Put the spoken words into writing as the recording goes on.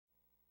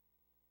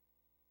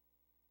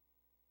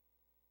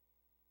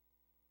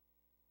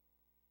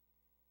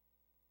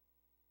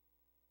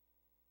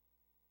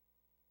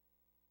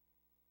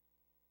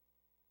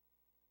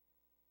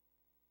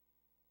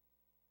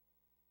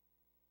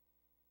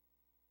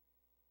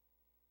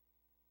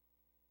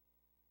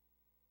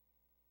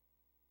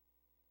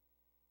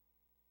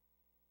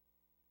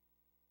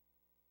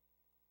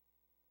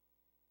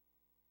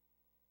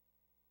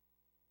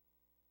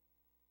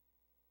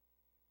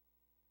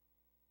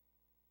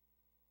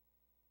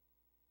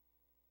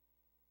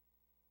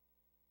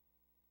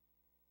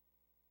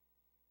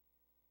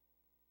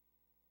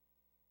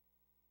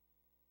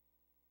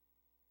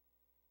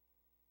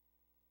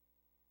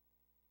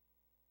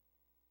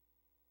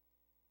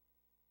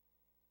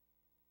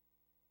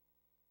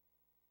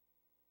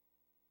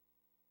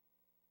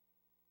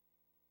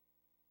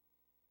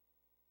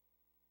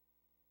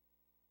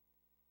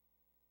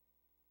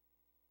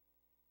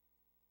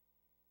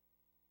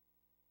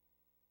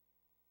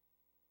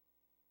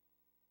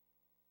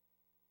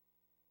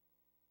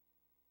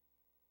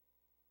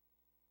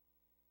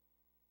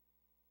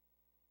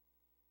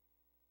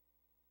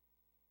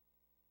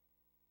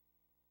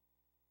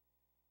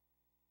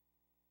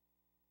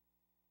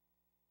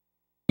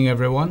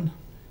Everyone.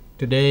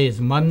 Today is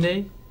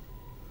Monday,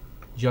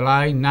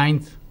 July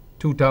 9th,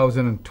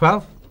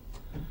 2012,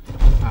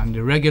 and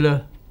the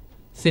regular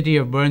City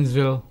of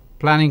Burnsville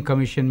Planning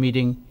Commission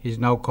meeting is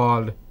now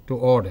called to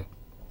order.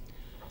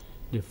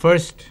 The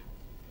first,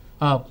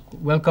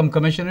 welcome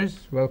commissioners,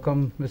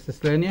 welcome Mr.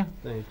 Slania.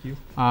 Thank you.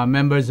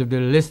 Members of the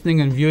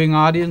listening and viewing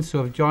audience who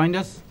have joined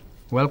us,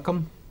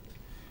 welcome.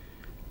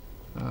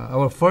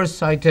 Our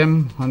first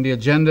item on the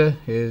agenda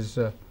is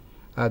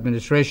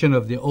administration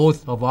of the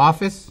oath of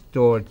office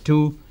to our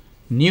two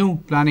new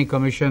Planning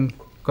Commission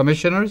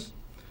commissioners,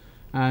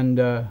 and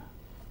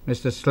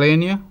Mr.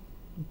 Slania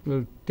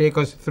will take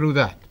us through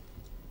that.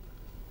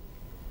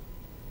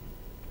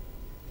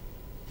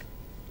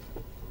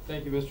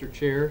 Thank you, Mr.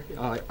 Chair.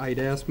 I'd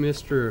ask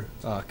Mr.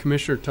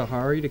 Commissioner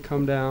Tahari to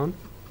come down.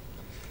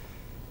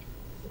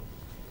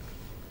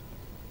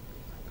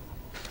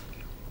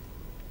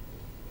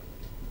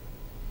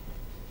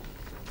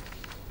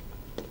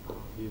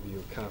 Give you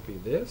a copy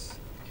of this,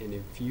 and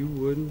if you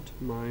wouldn't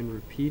mind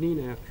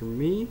repeating after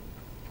me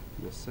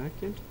in a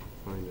second,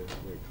 find a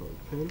red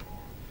colored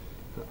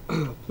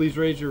pen. Please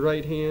raise your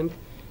right hand.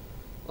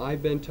 I,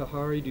 Ben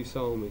Tahari, do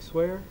solemnly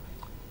swear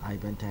I,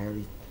 Ben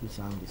Tahari, do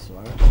solemnly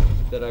swear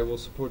that I will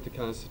support the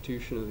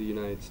Constitution of the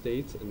United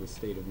States and the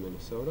state of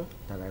Minnesota,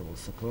 that I will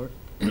support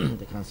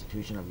the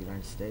Constitution of the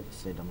United States,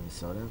 state of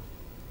Minnesota,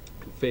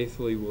 and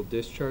faithfully will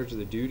discharge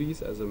the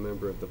duties as a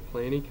member of the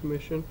Planning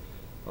Commission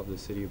of the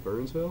city of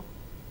Burnsville,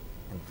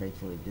 and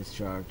faithfully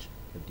discharge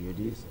the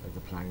duties as the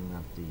planning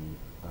of the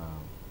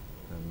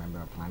member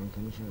of Planning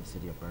Commission of the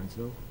City of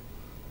Burnsville,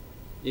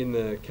 in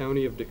the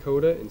County of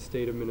Dakota and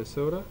state of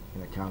Minnesota,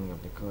 in the County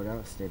of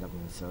Dakota, state of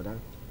Minnesota,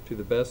 to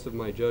the best of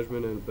my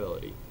judgment and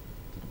ability.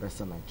 to the best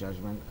of my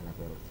judgment and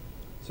ability.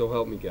 So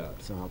help me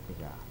God. So help me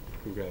God.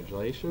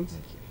 Congratulations.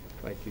 Thank you.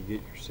 If I could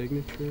get your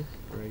signature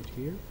right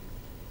here.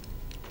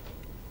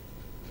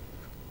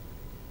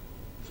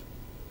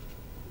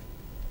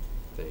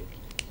 Thank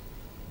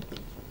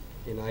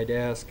you. And I'd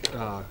ask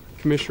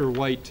Commissioner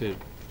White to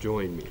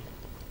join me.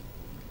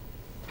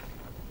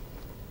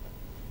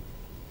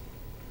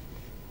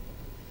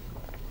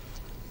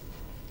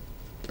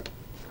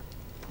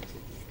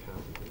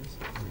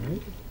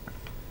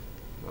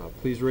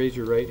 Please raise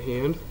your right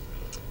hand.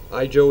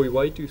 I, Joey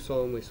White, do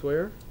solemnly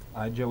swear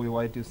I, Joey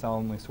White, do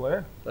solemnly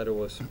swear that I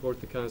will support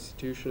the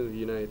Constitution of the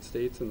United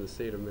States and the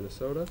state of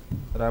Minnesota,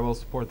 that I will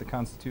support the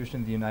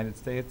Constitution of the United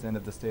States and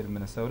of the state of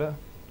Minnesota,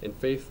 and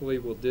faithfully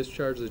will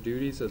discharge the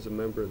duties as a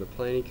member of the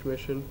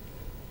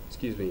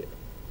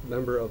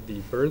member of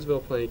the Burnsville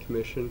Planning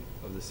Commission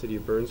of the city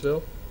of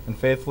Burnsville, and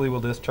faithfully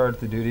will discharge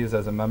the duties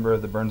as a member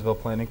of the Burnsville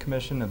Planning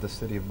Commission of the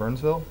city of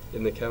Burnsville,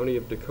 in the County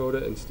of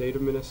Dakota and state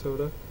of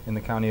Minnesota, in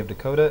the county of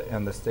Dakota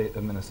and the state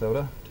of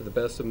Minnesota, to the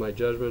best of my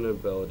judgment and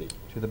ability.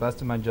 to the best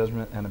of my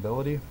judgment and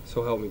ability,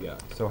 So help me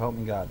God. so help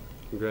me God.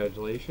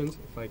 Congratulations.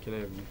 If I can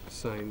have you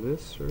sign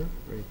this, sir,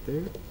 right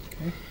there.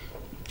 Okay.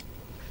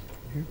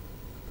 Here.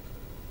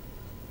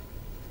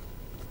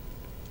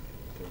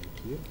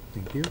 Thank you.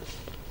 Thank you.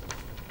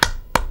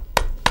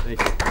 Thank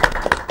you.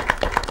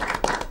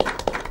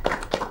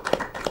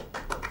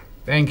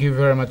 Thank you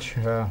very much,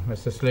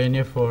 Mr.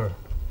 Slania, for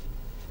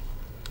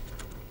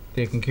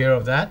taking care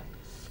of that.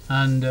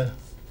 And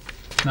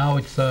now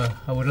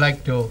I would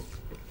like to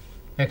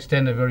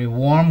extend a very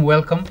warm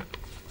welcome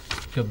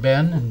to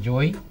Ben and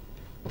Joey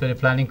to the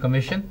Planning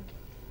Commission.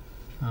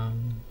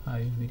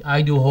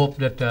 I do hope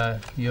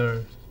that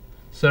your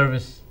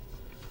service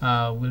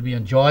will be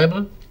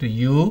enjoyable to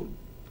you,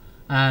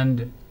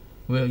 and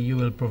you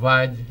will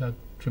provide a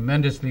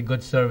tremendously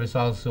good service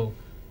also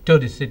to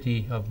the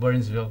city of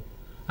Burnsville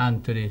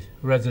and to the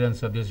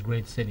residents of this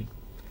great city.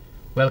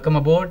 Welcome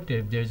aboard.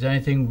 If there's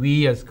anything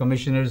we as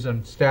commissioners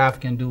and staff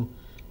can do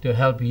to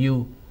help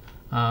you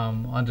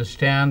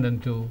understand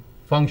and to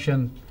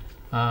function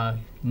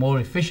more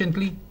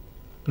efficiently,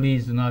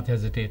 please do not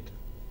hesitate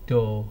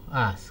to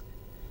ask.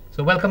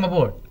 So welcome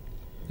aboard.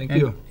 Thank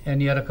you.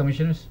 Any other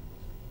commissioners?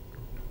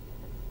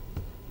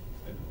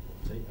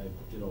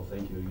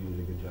 Thank you. You did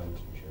a good job,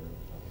 Mr. Chair.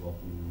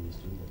 Welcome you to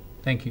this team.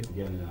 Thank you.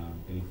 Again,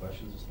 any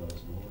questions, just let us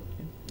know.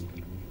 Any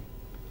confusion.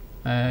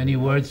 Any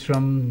words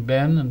from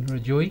Ben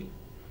and Joey?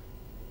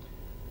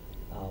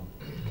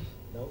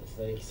 No, it's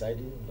very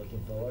exciting. Looking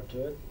forward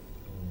to it.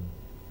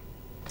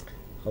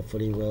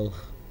 Hopefully we'll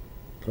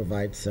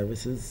provide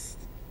services,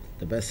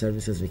 the best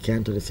services we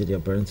can to the city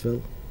of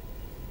Burnsville,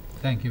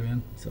 Thank you,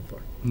 Ben. so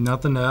forth.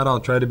 Nothing to add. I'll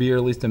try to be here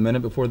at least a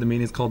minute before the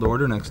meeting's called to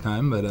order next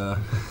time, but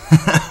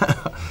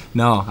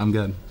no, I'm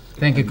good.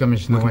 Thank you,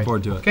 Commissioner Looking White.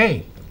 forward to it.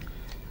 Okay.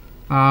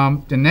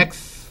 The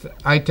next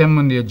item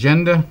on the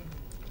agenda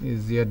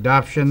is the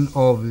adoption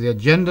of the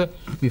agenda.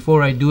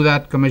 Before I do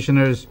that,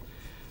 Commissioners,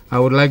 I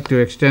would like to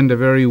extend a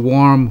very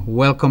warm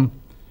welcome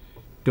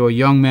to a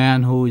young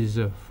man who is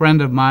a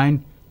friend of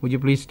mine. Would you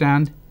please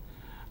stand?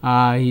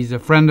 He's a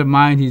friend of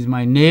mine. He's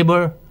my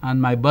neighbor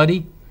and my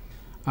buddy,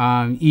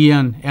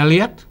 Ian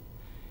Elliott.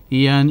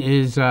 Ian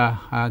is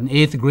an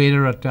 8th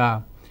grader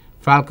at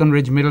Falcon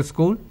Ridge Middle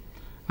School,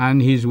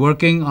 and he's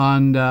working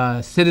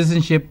on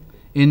citizenship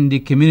in the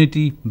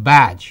community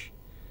badge.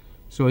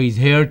 So he's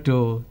here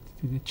to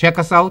check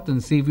us out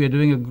and see if we're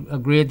doing a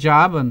great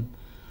job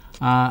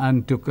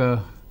and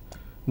to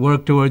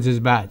work towards his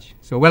badge.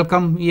 So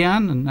welcome,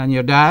 Ian, and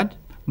your dad,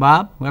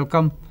 Bob.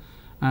 Welcome.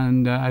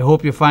 And I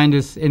hope you find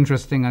this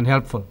interesting and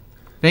helpful.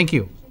 Thank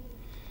you.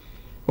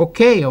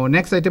 Okay, our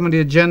next item on the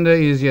agenda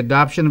is the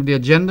adoption of the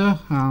agenda.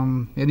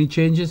 Any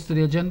changes to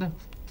the agenda?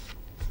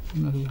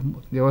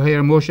 Do I hear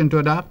a motion to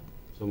adopt?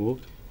 So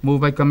moved.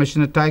 Moved by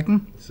Commissioner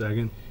Titan.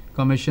 Second.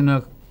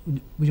 Commissioner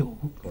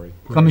Corey.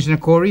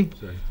 Corey.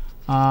 Sorry.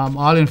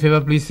 All in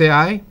favor, please say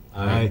aye.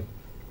 Aye.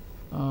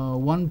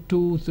 1,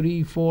 2,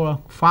 3, 4,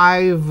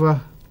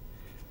 5.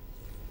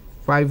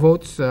 5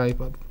 votes.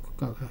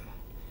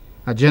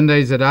 Agenda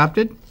is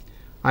adopted.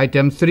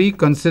 Item 3,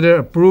 consider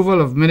approval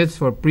of minutes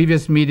for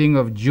previous meeting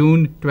of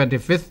June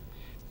 25th,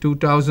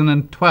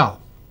 2012.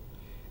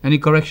 Any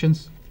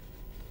corrections?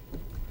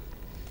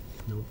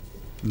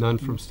 None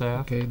from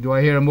staff? Okay, do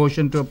I hear a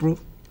motion to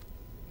approve?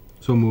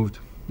 So moved.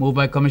 Moved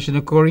by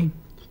Commissioner Corey.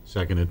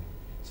 Seconded.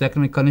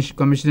 Second by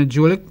Commissioner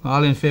Julik.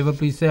 All in favor,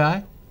 please say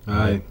aye.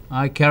 Aye.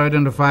 Aye, carried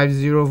on the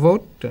 5-0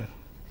 vote.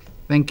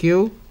 Thank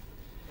you.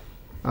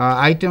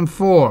 Item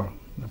 4,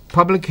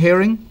 public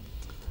hearing.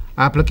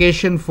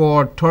 Application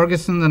for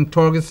Torgerson and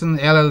Torgerson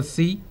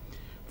LLC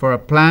for a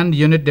planned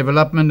unit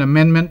development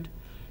amendment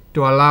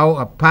to allow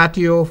a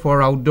patio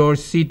for outdoor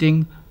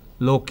seating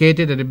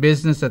located at a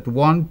business at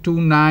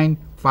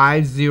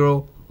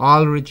 12950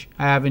 Aldrich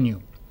Avenue.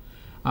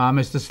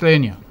 Mr.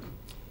 Slania.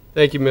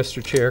 Thank you,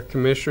 Mr. Chair.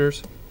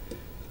 Commissioners,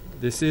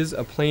 this is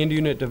a planned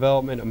unit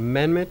development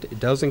amendment. It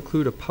does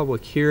include a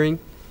public hearing.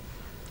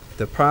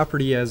 The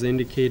property, as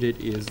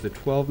indicated, is the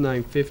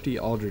 12950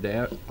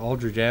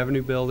 Aldrich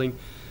Avenue building.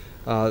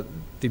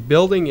 The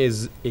building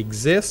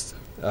exists.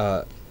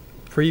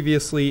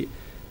 Previously,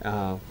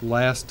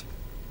 last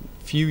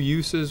few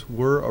uses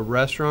were a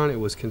restaurant. It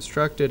was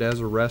constructed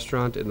as a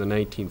restaurant in the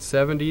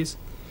 1970s.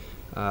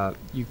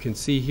 You can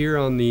see here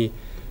on the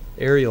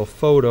aerial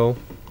photo,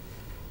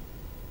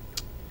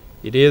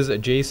 it is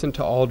adjacent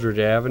to Aldrich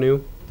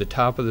Avenue. The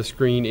top of the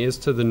screen is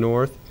to the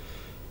north.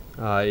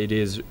 It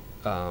is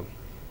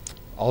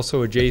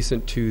also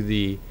adjacent to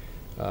the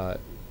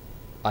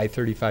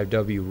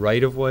I-35W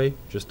right-of-way.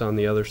 Just on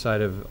the other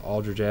side of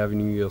Aldrich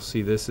Avenue, you'll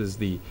see this is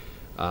the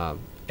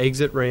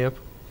exit ramp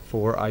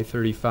for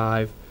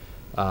I-35.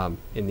 And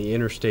the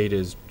interstate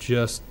is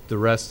just, the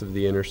rest of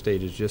the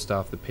interstate is just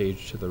off the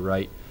page to the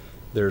right.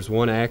 There's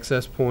one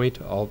access point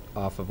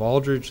off of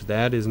Aldrich.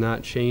 That is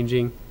not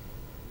changing.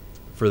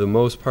 For the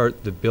most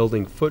part, the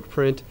building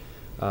footprint,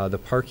 the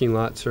parking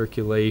lot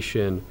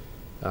circulation,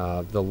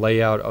 the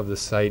layout of the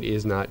site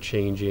is not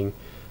changing.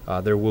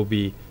 There will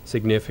be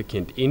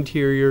significant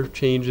interior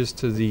changes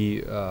to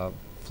the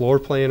floor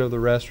plan of the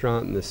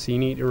restaurant and the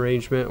seating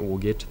arrangement, and we'll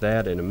get to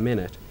that in a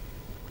minute.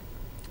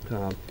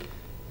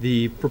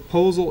 The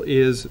proposal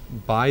is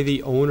by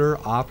the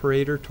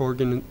owner-operator,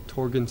 Torgerson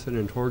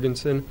and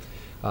Torgerson.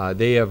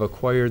 They have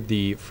acquired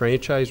the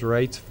franchise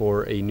rights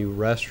for a new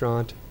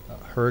restaurant,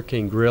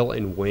 Hurricane Grill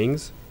and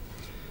Wings.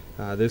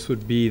 This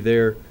would be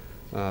their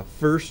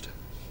first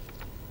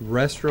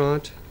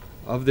restaurant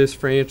of this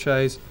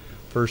franchise,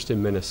 first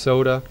in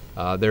Minnesota.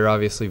 They're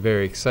obviously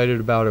very excited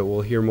about it.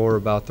 We'll hear more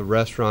about the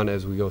restaurant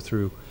as we go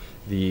through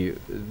the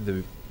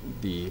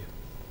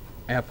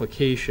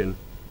application.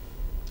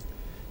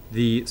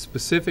 The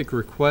specific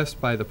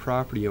request by the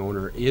property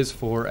owner is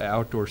for an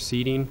outdoor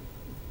seating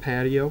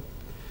patio.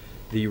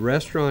 The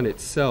restaurant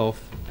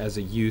itself as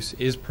a use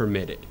is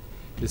permitted.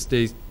 This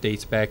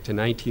dates back to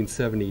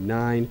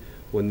 1979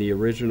 when the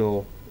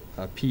original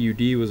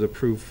PUD was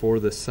approved for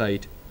the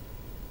site.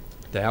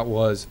 That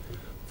was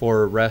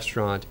for a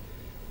restaurant.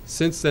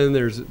 Since then,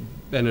 there's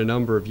been a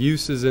number of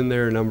uses in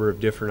there, a number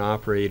of different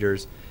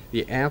operators.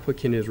 The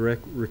applicant is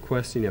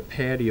requesting a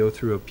patio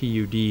through a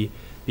PUD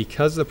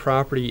because the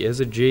property is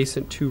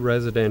adjacent to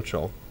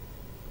residential.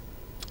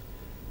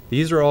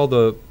 These are all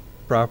the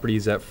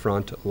properties that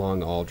front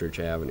along Aldrich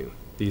Avenue.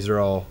 These are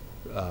all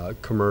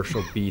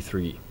commercial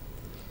B3.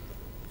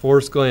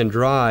 Forest Glen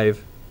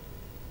Drive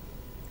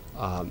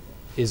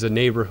is a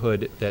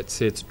neighborhood that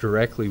sits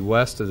directly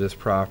west of this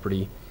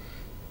property.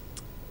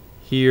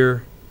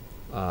 Here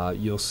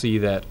you'll see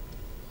that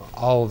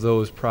all of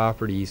those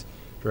properties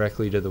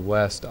directly to the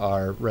west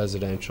are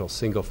residential,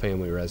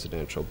 single-family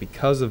residential.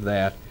 Because of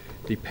that,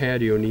 the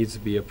patio needs to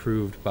be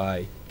approved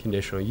by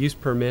conditional use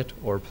permit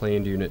or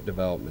planned unit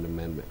development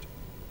amendment.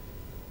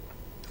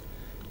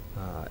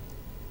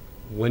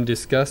 When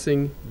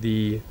discussing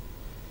the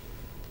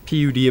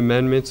PUD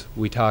amendments,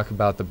 we talk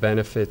about the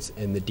benefits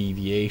and the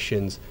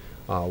deviations,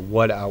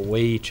 what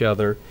outweigh each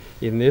other.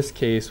 In this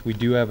case, we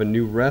do have a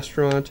new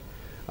restaurant.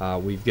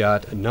 We've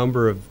got a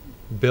number of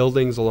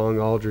buildings along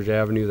Aldrich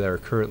Avenue that are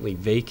currently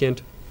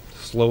vacant.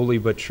 Slowly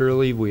but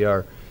surely, we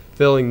are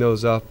filling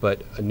those up,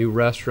 but a new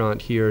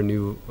restaurant here, a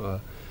new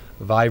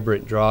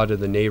vibrant draw to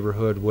the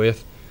neighborhood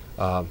with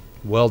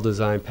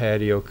well-designed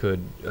patio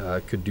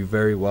could do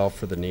very well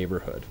for the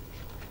neighborhood.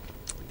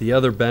 The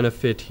other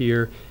benefit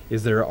here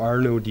is there are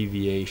no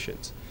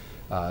deviations.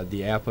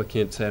 The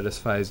applicant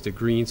satisfies the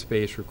green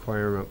space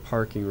requirement,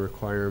 parking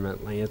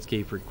requirement,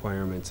 landscape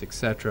requirements,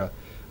 etc.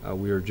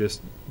 We were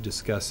just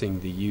discussing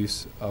the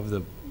use of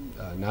the,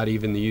 not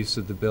even the use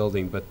of the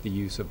building, but the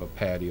use of a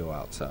patio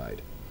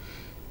outside.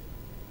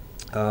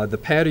 The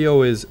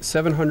patio is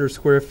 700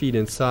 square feet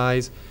in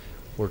size.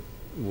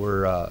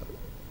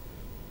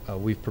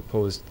 We've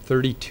proposed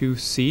 32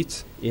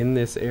 seats in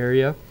this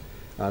area.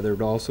 There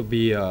would also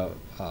be a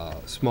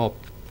small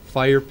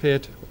fire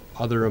pit,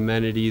 other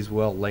amenities,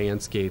 well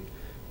landscaped,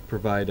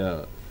 provide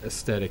a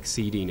aesthetic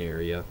seating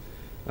area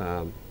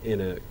and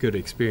a good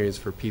experience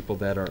for people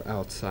that are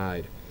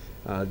outside.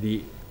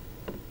 The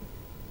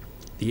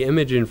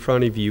image in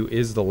front of you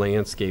is the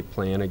landscape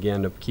plan.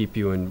 Again, to keep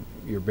you in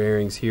your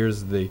bearings,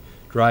 here's the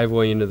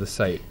driveway into the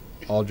site.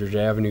 Aldridge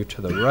Avenue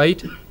to the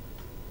right.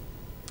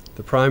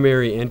 The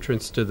primary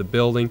entrance to the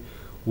building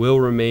will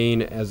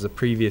remain as the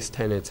previous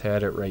tenants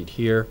had it right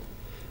here.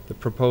 The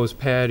proposed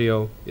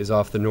patio is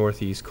off the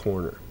northeast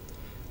corner.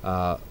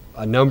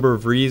 A number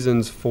of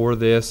reasons for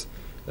this.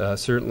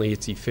 Certainly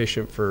it's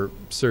efficient for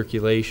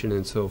circulation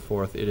and so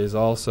forth. It is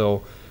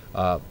also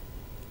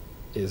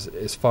is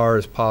as far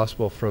as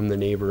possible from the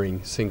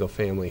neighboring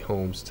single-family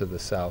homes to the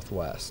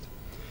southwest.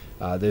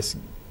 This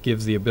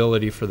gives the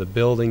ability for the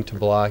building to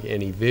block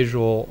any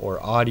visual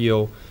or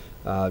audio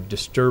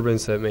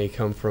disturbance that may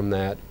come from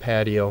that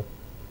patio.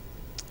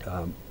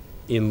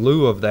 In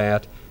lieu of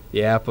that,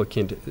 the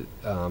applicant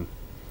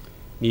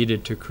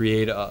needed to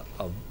create a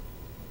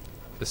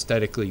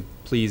aesthetically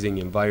pleasing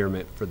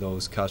environment for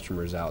those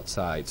customers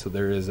outside. So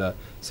there is a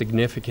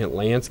significant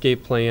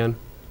landscape plan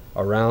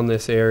around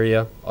this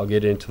area. I'll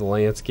get into the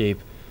landscape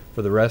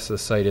for the rest of the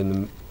site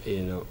in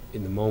the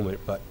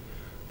moment, but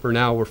for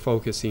now we're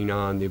focusing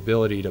on the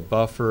ability to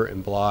buffer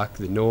and block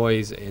the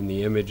noise and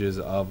the images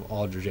of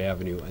Aldridge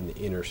Avenue and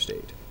the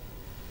interstate.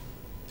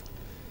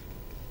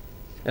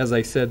 As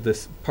I said,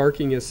 this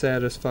parking is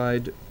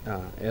satisfied,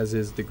 as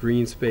is the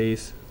green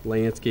space,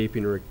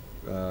 landscaping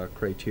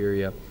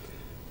criteria.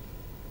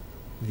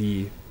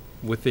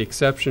 With the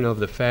exception of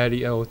the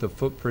patio, the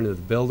footprint of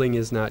the building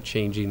is not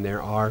changing.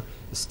 There are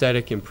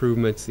aesthetic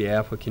improvements. The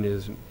applicant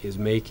is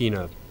making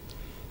a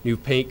new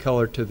paint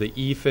color to the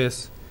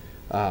ephes,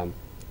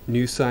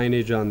 new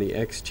signage on the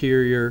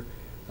exterior.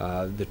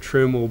 The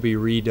trim will be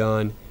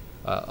redone.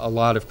 A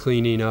lot of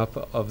cleaning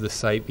up of the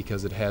site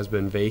because it has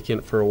been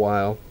vacant for a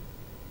while.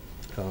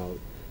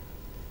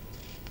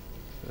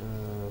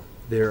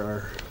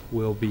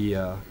 Will be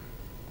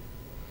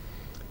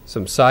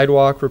some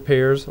sidewalk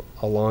repairs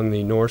along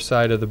the north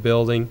side of the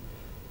building.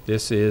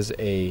 This is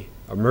a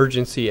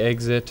emergency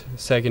exit,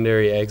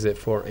 secondary exit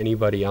for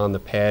anybody on the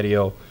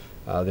patio.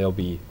 They'll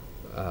be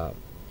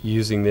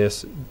using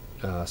this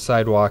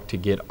sidewalk to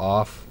get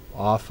off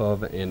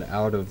of and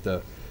out of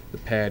the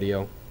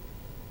patio.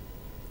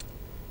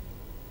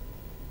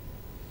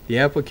 The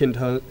applicant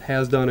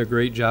has done a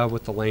great job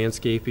with the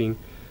landscaping.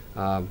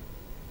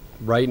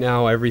 Right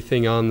now,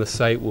 everything on the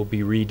site will be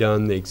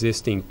redone. The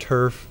existing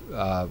turf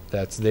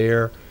that's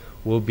there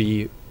will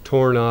be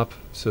torn up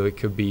so it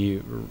could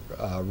be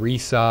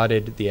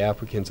resodded. The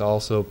applicant's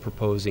also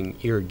proposing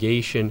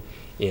irrigation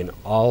in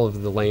all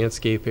of the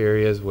landscape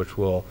areas, which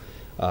will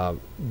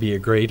be a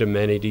great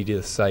amenity to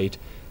the site.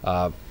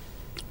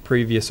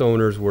 Previous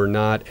owners were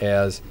not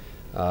as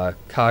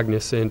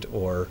cognizant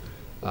or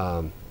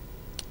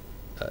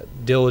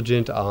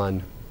diligent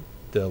on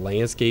the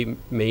landscape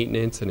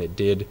maintenance, and it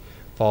did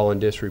fall in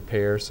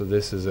disrepair, so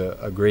this is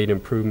a great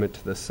improvement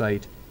to the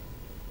site.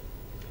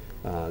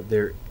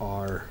 There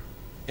are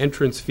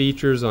entrance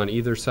features on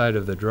either side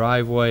of the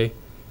driveway.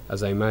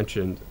 As I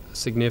mentioned,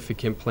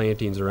 significant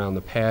plantings around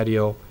the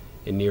patio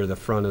and near the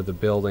front of the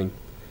building.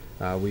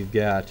 We've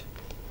got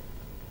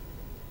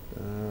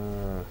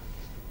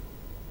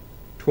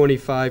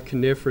 25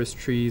 coniferous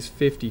trees,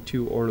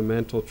 52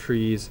 ornamental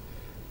trees,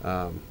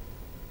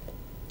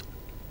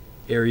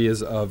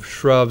 areas of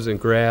shrubs and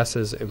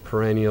grasses and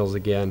perennials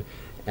again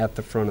at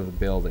the front of the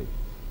building.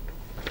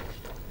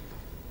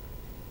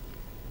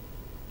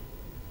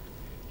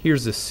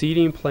 Here's the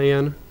seating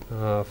plan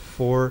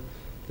for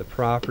the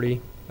property.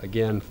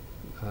 Again,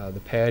 the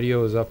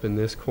patio is up in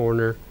this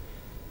corner,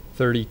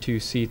 32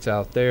 seats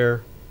out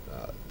there,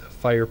 the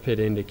fire pit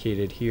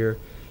indicated here.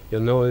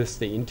 You'll notice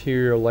the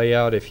interior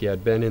layout. If you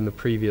had been in the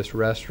previous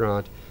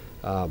restaurant,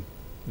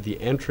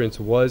 the entrance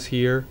was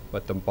here,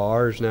 but the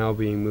bar is now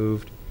being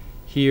moved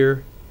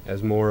here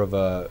as more of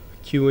a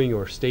queuing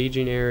or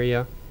staging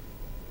area,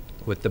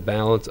 with the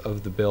balance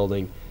of the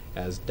building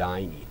as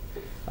dining.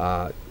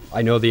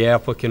 I know the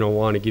applicant will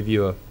want to give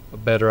you a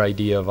better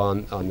idea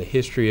on the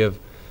history of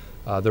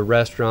the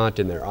restaurant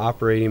and their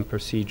operating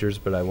procedures,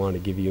 but I want to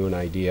give you an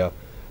idea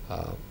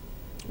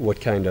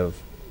what kind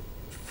of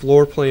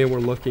floor plan we're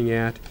looking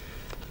at.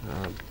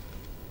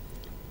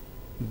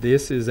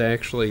 This is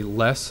actually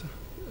less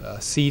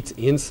seats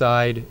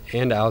inside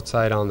and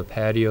outside on the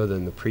patio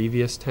than the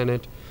previous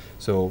tenant,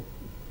 so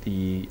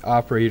the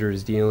operator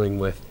is dealing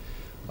with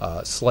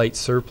slight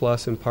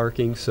surplus in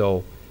parking,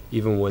 so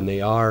even when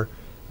they are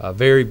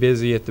very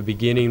busy at the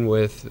beginning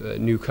with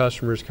new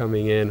customers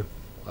coming in.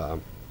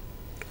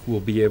 Will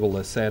be able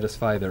to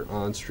satisfy their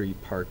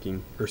on-street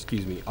parking, or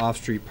excuse me,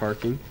 off-street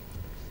parking.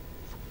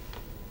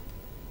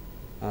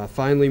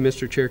 Finally,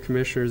 Mr. Chair,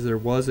 Commissioners, there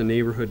was a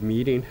neighborhood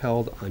meeting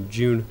held on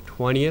June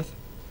 20th.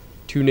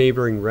 2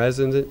 neighboring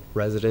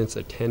residents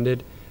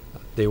attended.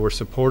 They were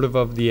supportive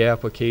of the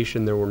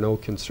application. There were no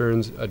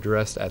concerns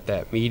addressed at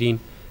that meeting.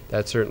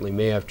 That certainly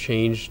may have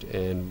changed,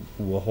 and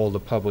we'll hold a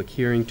public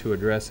hearing to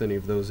address any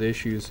of those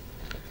issues.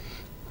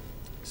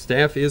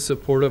 Staff is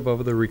supportive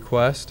of the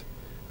request.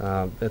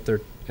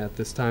 At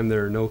this time,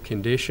 there are no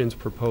conditions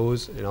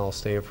proposed, and I'll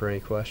stand for any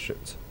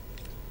questions.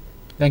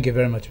 Thank you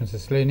very much,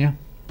 Mrs. Lania.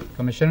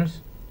 Commissioners,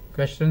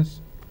 questions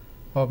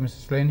of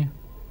Mrs. Lania?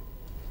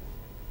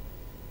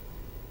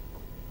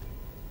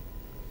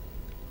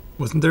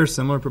 Wasn't there a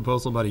similar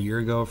proposal about a year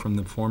ago from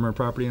the former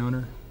property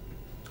owner?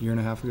 A year and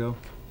a half ago?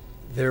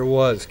 There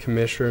was,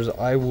 Commissioners.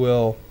 I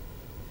will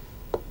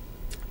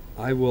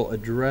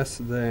address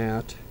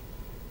that.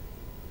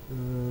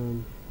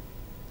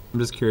 I'm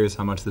just curious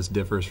how much this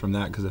differs from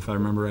that, because if I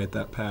remember right,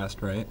 that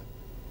passed, right?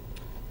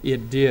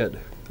 It did.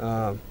 60,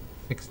 I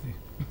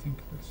think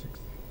it was 60.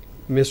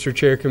 Mr.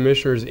 Chair,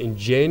 Commissioners, in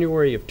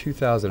January of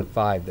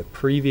 2005, the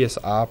previous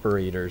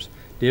operators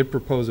did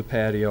propose a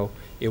patio.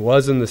 It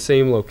was in the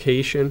same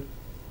location,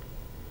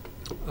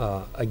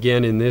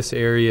 again in this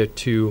area,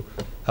 to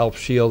help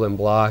shield and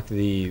block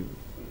the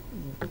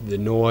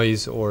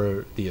noise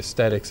or the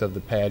aesthetics of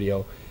the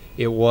patio.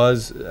 It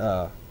was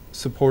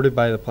supported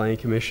by the Planning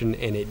Commission,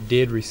 and it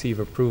did receive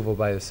approval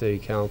by the City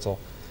Council.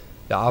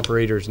 The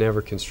operators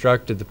never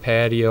constructed the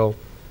patio.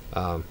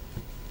 I'm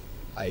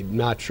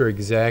not sure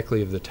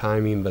exactly of the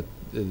timing, but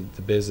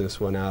the business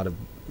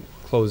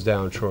closed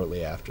down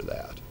shortly after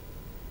that.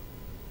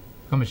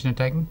 Commissioner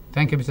Titan?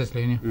 Thank you, Mrs.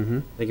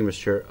 Lania. Thank you, Mr.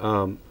 Chair.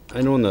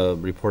 I know in the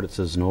report it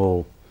says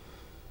no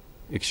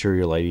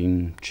exterior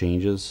lighting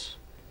changes.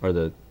 Are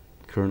the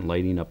current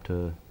lighting up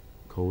to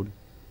code?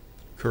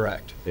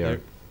 Correct. They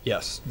are?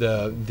 Yes.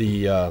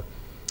 The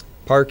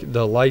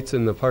lights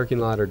in the parking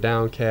lot are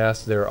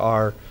downcast. There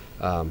are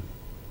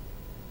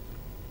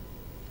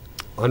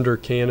under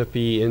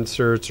canopy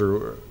inserts,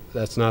 or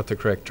that's not the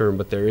correct term,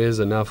 but there is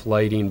enough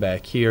lighting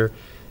back here.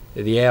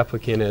 The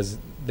applicant, as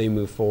they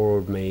move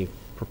forward, may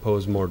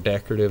propose more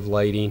decorative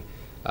lighting,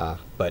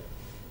 but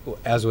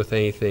as with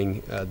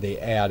anything they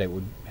add, it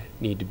would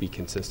need to be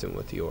consistent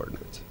with the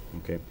ordinance.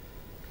 Okay.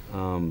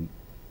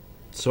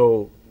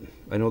 So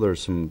I know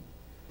there's some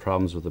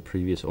problems with the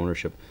previous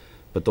ownership,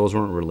 but those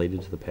weren't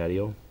related to the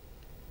patio?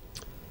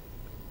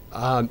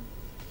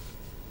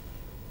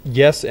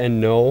 Yes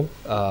and no.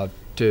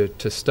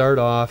 To start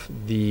off,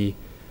 the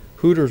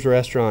Hooters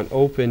restaurant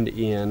opened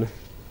in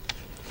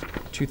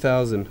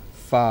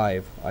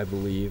 2005, I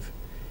believe,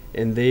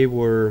 and they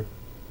were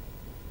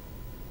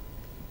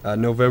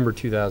November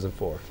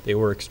 2004. They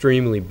were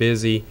extremely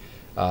busy.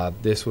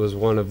 This was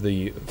one of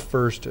the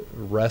first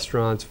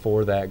restaurants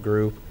for that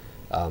group.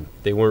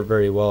 They weren't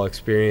very well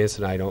experienced,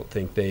 and I don't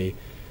think they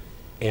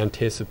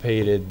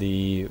anticipated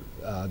the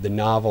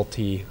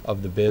novelty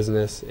of the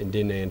business and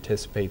didn't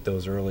anticipate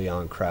those early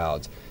on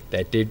crowds.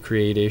 That did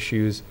create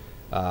issues.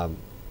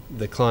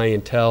 The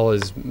clientele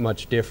is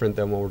much different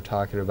than what we're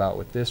talking about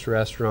with this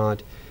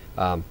restaurant.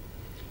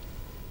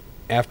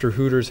 After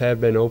Hooters had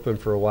been open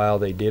for a while,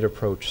 they did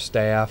approach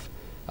staff.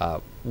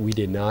 We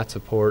did not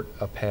support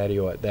a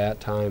patio at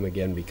that time,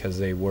 again, because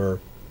they were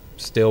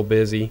still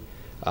busy.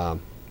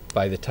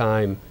 By the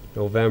time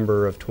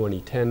November of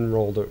 2010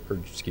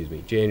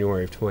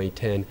 January of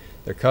 2010,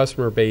 their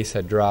customer base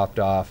had dropped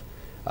off.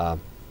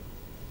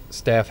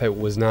 Staff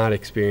was not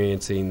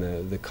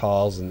experiencing the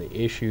calls and the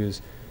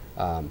issues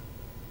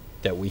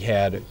that we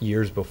had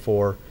years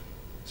before,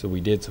 so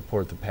we did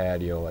support the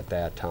patio at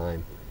that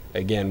time.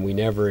 Again, we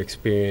never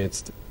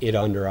experienced it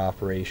under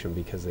operation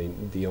because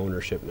the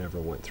ownership never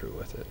went through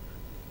with it.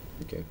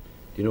 Okay.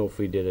 Do you know if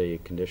we did a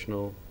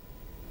conditional,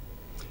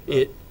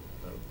 a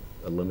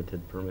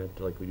limited permit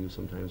like we do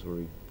sometimes, where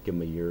we give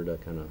them a year to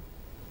kind of?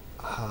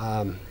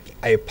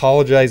 I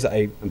apologize.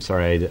 I'm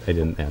sorry, I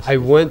didn't ask. I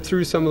went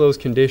through some of those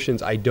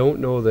conditions. I don't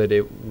know that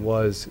it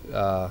was.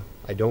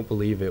 I don't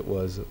believe it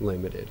was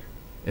limited.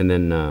 And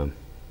then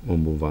we'll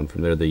move on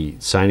from there. The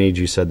signage,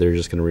 you said they're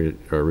just going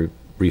to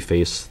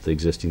reface the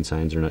existing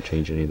signs. They're not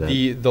changing any of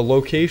that. The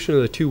location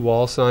of the 2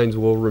 wall signs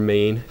will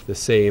remain the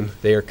same.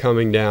 They are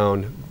coming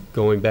down,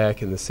 going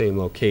back in the same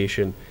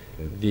location.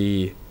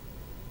 Okay.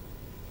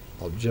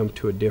 I'll jump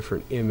to a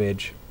different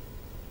image.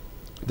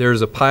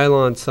 There's a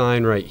pylon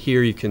sign right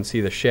here. You can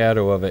see the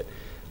shadow of it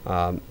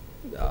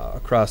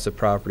across the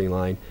property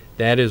line.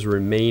 That is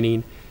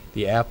remaining.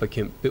 The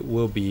applicant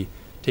will be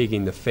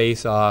taking the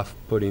face off,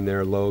 putting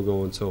their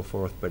logo and so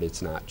forth, but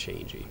it's not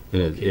changing.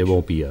 And it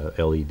won't be a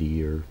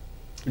LED or?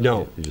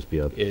 No. It'll just be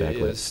a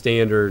backlit?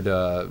 Standard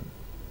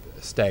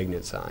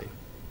stagnant sign.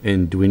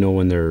 And do we know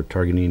when they're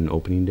targeting an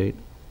opening date?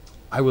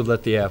 I would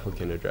let the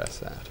applicant address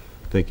that.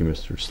 Thank you,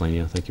 Mr.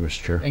 Slania. Thank you,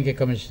 Mr. Chair. Thank you,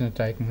 Commissioner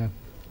Titan.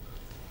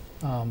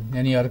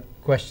 Any other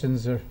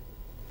questions or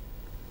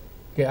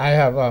Okay, I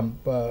have,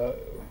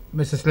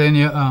 Mrs.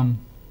 Lanier,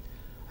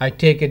 I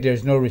take it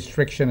there's no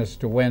restriction as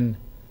to when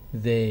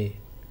this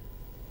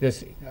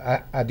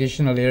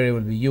additional area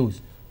will be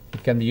used.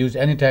 It can be used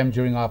anytime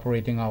during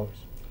operating hours.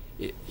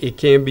 It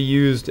can be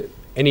used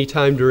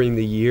anytime during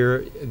the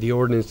year. The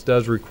ordinance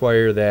does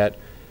require that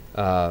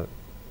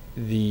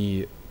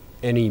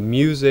any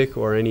music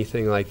or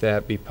anything like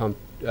that be pumped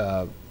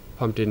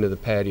into the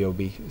patio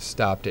be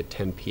stopped at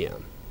 10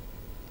 p.m.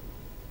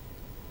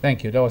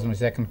 Thank you. That was my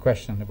second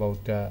question about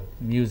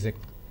music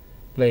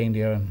playing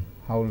there and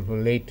how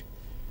late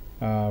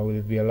will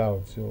it be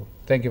allowed. So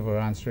thank you for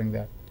answering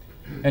that.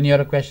 Any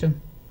other question?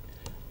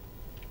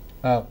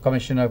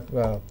 Commissioner,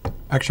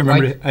 Actually,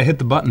 remember, White? I hit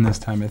the button this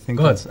time. I think.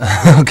 Good.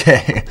 That's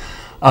okay.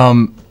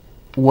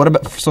 What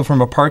about, so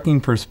from a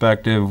parking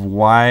perspective,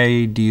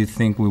 why do you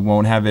think we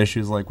won't have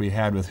issues like we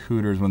had with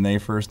Hooters when they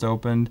first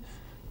opened?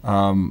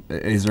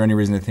 Is there any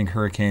reason to think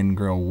Hurricane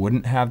Grill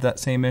wouldn't have that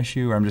same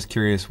issue? I'm just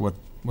curious what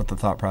the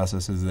thought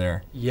process is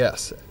there.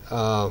 Yes.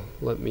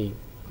 Let me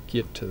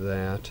get to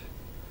that.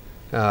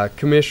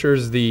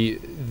 Commissioners, the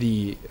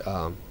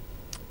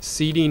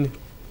seating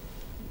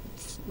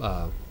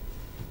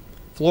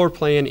floor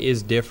plan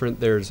is different.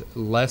 There's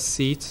less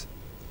seats,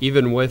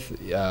 even with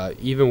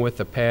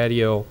the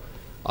patio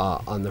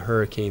on the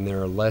Hurricane.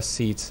 There are less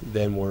seats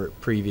than were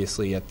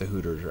previously at the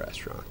Hooters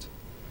restaurant.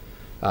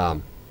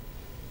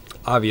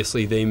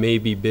 Obviously, they may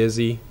be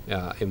busy,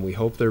 and we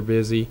hope they're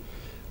busy.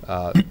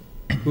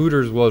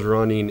 Hooters was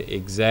running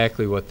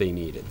exactly what they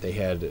needed. They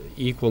had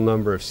equal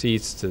number of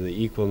seats to the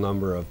equal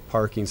number of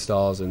parking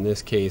stalls. In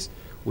this case,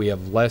 we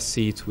have less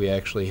seats. We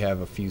actually have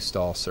a few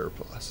stall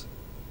surplus.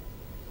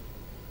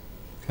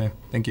 Okay,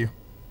 thank you.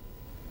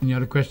 any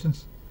other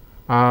questions?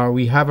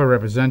 We have a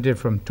representative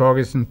from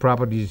Torgerson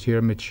Properties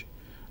here, Mr.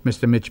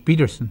 Mitch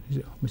Peterson. Is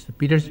it Mr.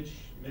 Peterson?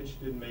 Mitch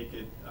didn't make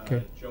it.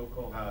 Okay. Joe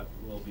Kohat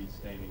will be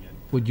standing in.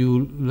 Would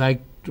you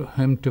like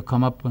him to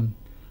come up and,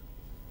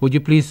 would you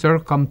please, sir,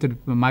 come to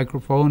the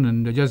microphone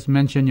and just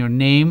mention your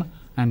name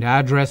and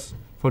address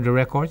for the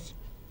records?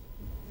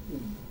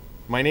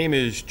 My name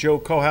is Joe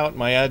Kohout.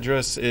 My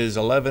address is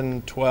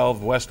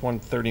 1112 West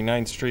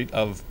 139th Street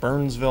of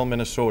Burnsville,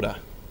 Minnesota.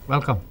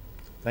 Welcome.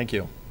 Thank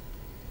you.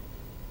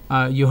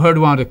 You heard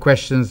one of the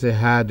questions they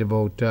had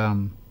about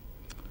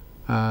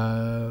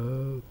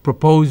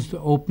proposed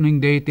opening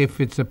date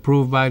if it's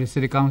approved by the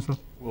City Council.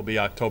 Will be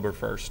October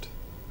 1st.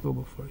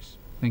 October 1st.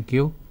 Thank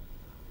you.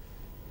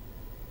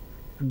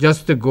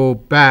 Just to go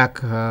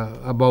back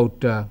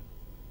about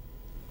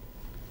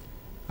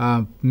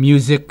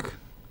music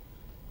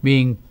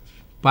being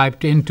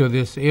piped into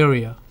this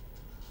area,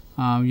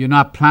 you're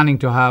not planning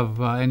to have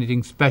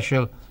anything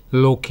special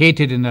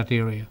located in that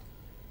area.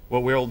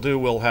 What we'll do,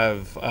 we'll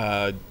have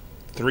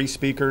 3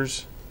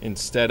 speakers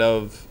instead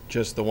of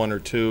just the 1 or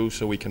 2,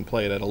 so we can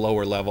play it at a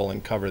lower level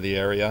and cover the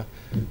area.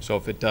 So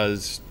if it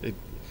does,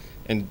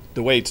 and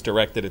the way it's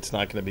directed, it's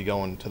not going to be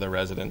going to the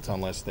residents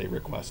unless they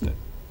request it.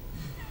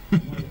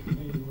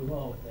 Maybe we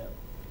will with that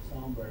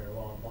sound barrier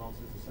while it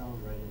bounces the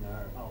sound right into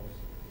our house.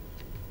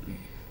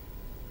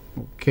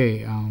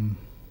 Okay.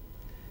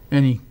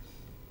 Any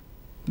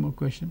more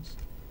questions?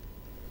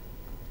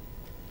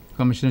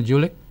 Commissioner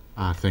Julik?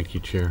 Thank you,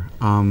 Chair.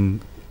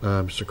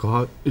 Mr.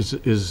 Kohat,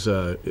 is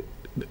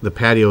the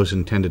patio is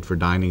intended for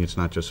dining? It's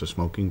not just a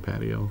smoking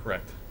patio.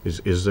 Correct.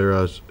 Is there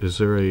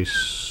a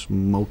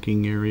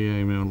smoking area?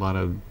 I mean, a lot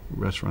of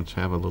restaurants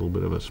have a little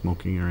bit of a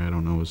smoking area. I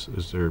don't know.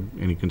 Is there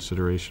any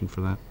consideration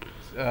for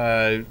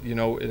that? You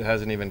know, it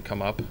hasn't even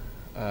come up,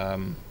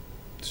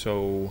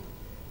 so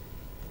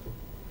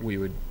we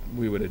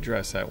would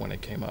address that when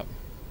it came up.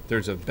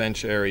 There's a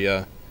bench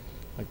area,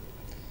 like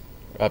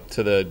up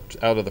to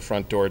out of the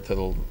front door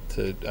to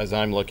as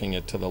I'm looking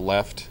at to the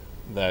left,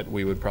 that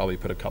we would probably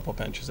put a couple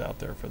benches out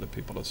there for the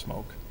people to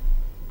smoke.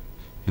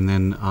 And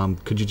then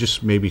could you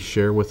just maybe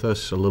share with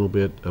us a little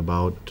bit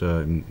about,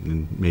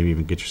 and maybe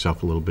even get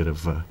yourself a little bit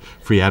of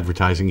free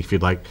advertising if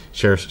you'd like.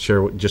 Share just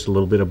a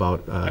little bit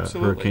about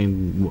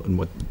Hurricane and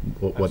what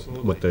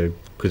the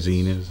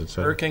cuisine is,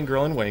 etc. Hurricane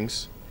Grill and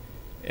Wings,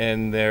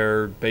 and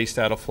they're based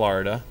out of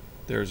Florida.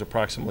 There's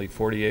approximately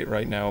 48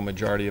 right now, a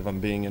majority of them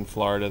being in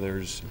Florida.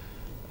 There's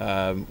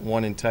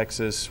 1 in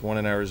Texas, 1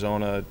 in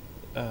Arizona,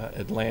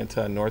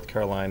 Atlanta, North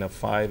Carolina,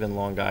 5 in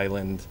Long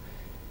Island,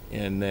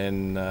 and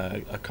then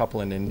a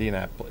couple in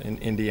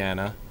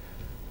Indiana.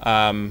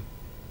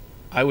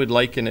 I would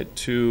liken it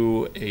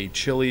to a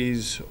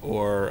Chili's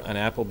or an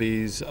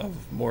Applebee's,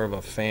 of more of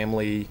a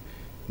family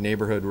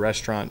neighborhood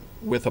restaurant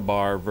with a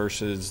bar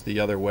versus the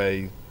other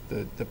way,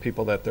 the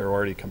people that they're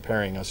already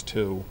comparing us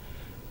to,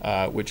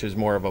 which is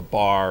more of a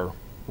bar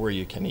where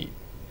you can eat.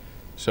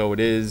 So it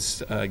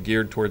is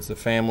geared towards the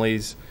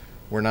families.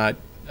 We're not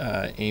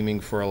aiming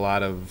for a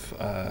lot of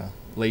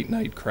late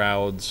night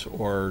crowds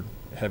or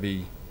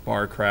heavy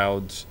bar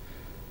crowds.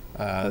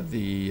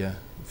 The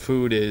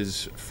food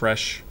is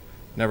fresh,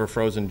 never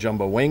frozen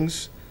jumbo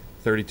wings,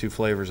 32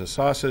 flavors of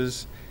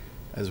sauces,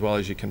 as well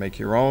as you can make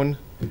your own.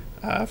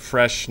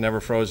 Fresh, never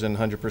frozen,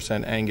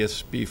 100%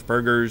 Angus beef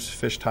burgers,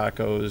 fish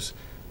tacos,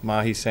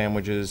 mahi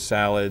sandwiches,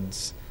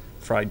 salads,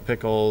 fried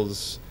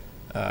pickles,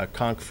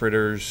 conch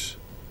fritters,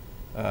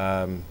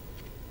 French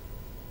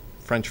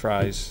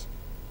fries,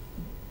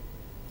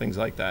 things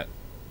like that.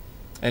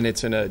 And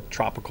it's in a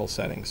tropical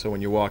setting, so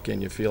when you walk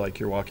in, you feel like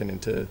you're walking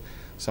into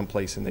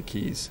someplace in the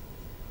Keys.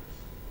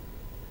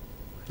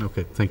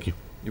 Okay, thank you.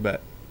 You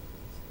bet.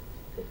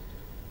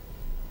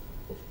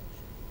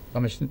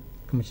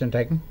 Commissioner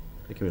Titan?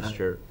 Thank you, Mr.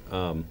 Chair.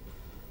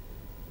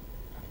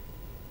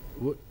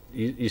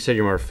 You said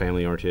you're more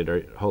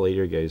family-oriented. How late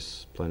are you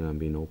guys planning on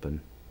being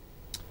open?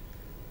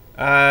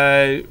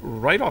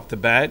 Right off the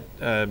bat,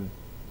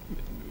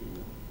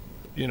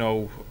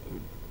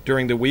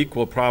 during the week,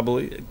 we'll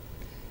probably,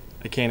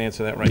 I can't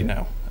answer that right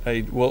now.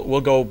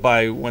 We'll go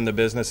by when the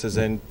business is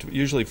in.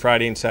 Usually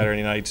Friday and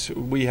Saturday nights.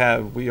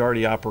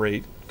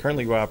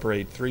 Currently we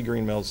operate 3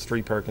 Green Mills,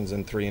 3 Perkins,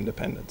 and 3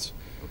 Independents.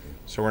 Okay.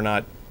 So we're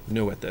not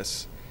new at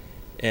this.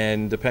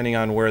 And depending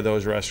on where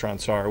those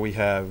restaurants are, we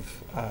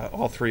have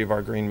all 3 of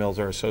our Green Mills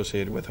are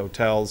associated with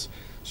hotels.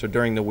 So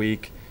during the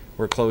week,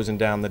 we're closing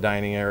down the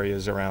dining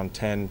areas around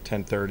 10,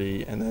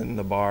 10:30, and then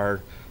the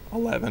bar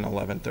 11,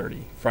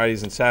 11:30.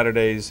 Fridays and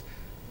Saturdays,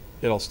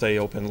 it'll stay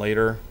open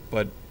later,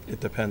 but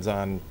it depends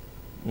on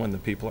when the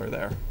people are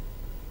there.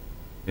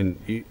 And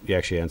you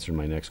actually answered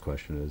my next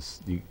question.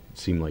 Is you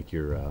seem like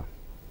you're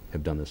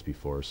have done this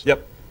before? So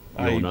Yep.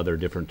 You own other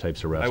different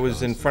types of I restaurants.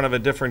 was in front of a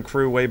different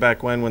crew way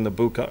back when the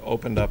Buca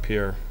opened up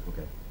here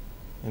Okay.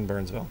 in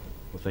Burnsville.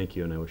 Well, thank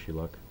you, and I wish you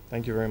luck.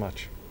 Thank you very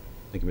much.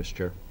 Thank you, Mr.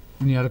 Chair.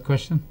 Any other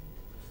question?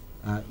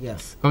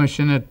 Yes.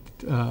 Commissioner,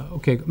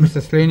 okay,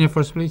 Mr. Slaney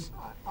first, please.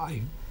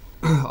 I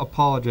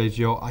apologize,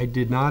 Joe. I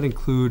did not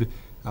include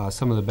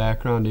some of the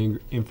background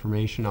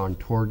information on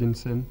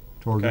Torgerson.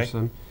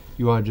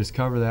 You want to just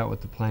cover that with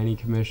the Planning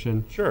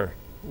Commission? Sure.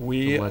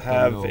 We To let them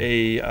have know.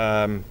 a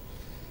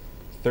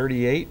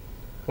 38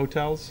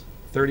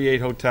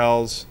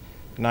 hotels,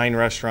 9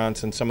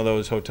 restaurants, and some of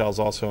those hotels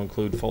also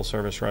include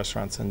full-service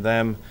restaurants in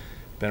them.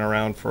 Been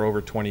around for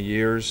over 20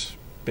 years,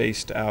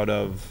 based out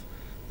of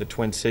the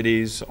Twin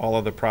Cities. All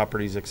of the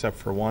properties except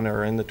for one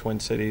are in the Twin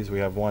Cities. We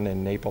have one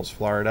in Naples,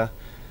 Florida.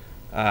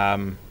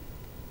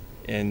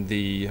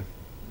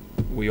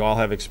 We all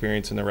have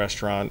experience in the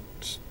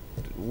restaurant,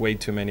 way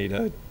too many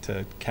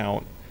to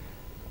count.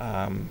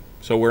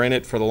 So we're in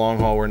it for the long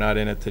haul. We're not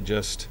in it to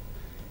just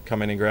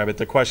come in and grab it.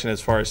 The question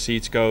as far as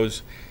seats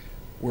goes,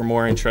 we're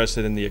more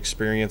interested in the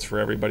experience for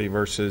everybody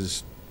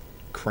versus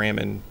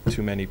cramming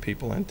too many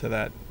people into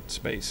that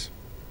space.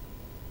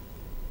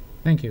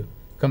 Thank you.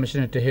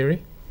 Commissioner Tahiri?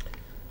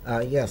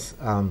 Yes.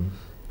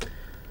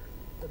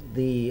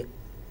 The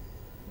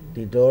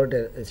door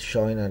that is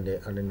showing on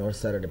the north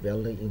side of the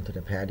building into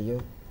the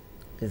patio,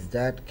 is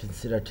that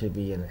considered to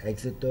be an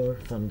exit door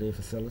from the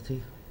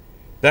facility?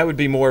 That would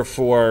be more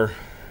for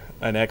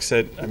an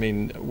exit. I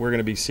mean, we're going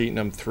to be seating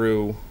them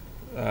through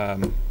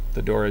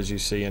the door as you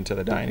see into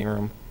the dining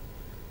room.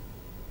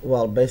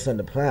 Well, based on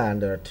the plan,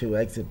 there are 2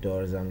 exit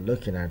doors I'm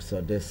looking at, so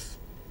this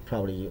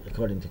probably,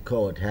 according to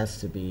code, has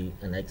to be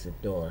an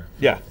exit door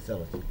from Yeah. the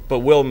facility. But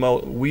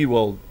we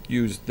will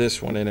use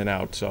this one in and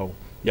out, so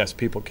yes,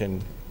 people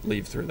can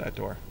leave through that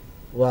door.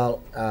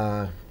 Well,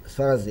 as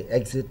far as the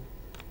exit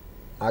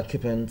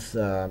occupants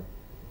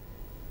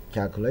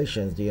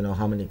calculations, do you know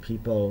how many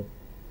people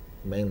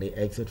mainly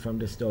exit from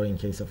this door in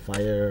case of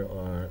fire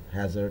or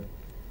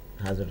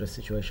hazardous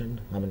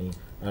situation? How many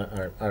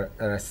are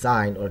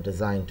assigned or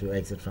designed to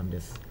exit from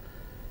this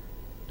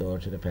door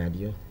to the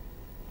patio?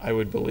 I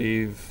would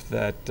believe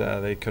that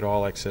they could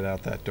all exit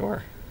out that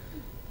door.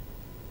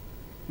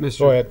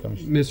 Go ahead,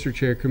 Commissioner. Mr.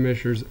 Chair,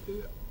 Commissioners,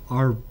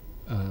 our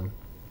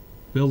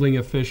building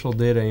official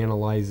did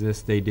analyze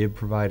this. They did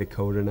provide a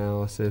code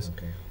analysis.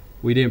 Okay.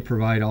 We didn't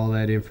provide all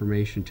that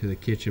information to the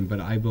kitchen, but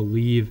I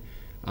believe,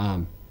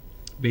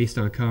 based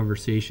on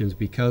conversations,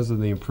 because of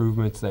the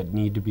improvements that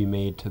need to be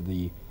made to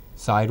the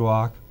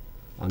sidewalk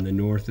on the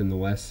north and the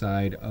west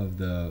side of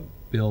the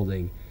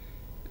building,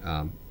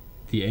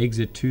 the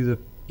exit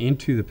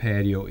into the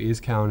patio is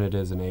counted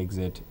as an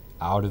exit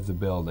out of the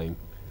building,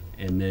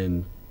 and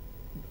then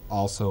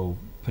also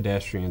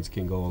pedestrians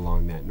can go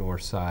along that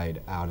north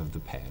side out of the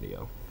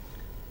patio.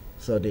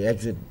 So the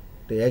exit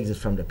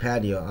from the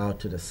patio out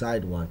to the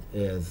sidewalk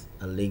is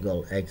a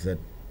legal exit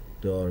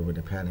door with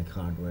the panic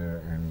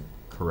hardware and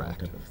Correct.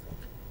 that type of stuff.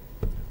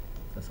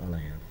 That's all I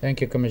have.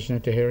 Thank you, Commissioner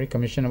Tahiri.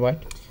 Commissioner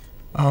White?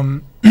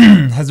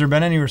 Has there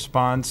been any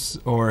response,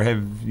 or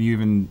have you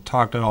even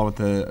talked at all with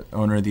the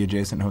owner of the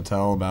adjacent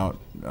hotel about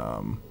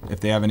if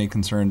they have any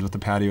concerns with the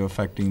patio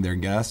affecting their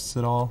guests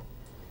at all?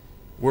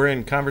 We're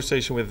in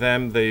conversation with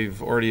them.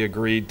 They've already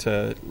agreed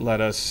to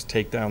let us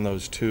take down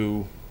those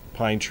 2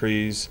 pine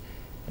trees,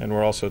 and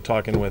we're also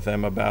talking with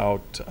them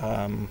about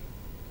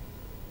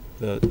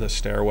the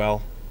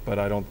stairwell, but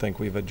I don't think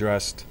we've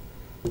addressed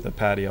the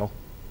patio.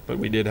 But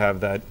we did have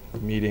that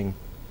meeting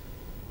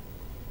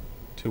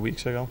 2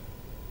 weeks ago,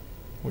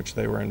 which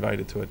they were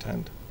invited to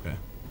attend. Okay.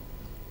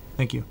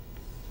 Thank you.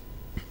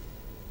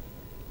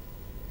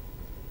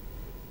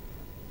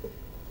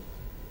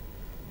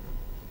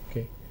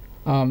 Okay.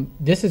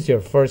 This is your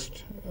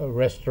first a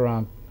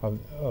restaurant,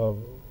 a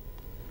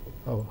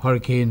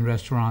Hurricane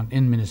restaurant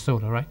in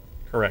Minnesota, right?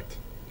 Correct.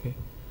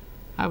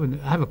 I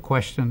have a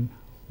question.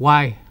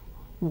 Why?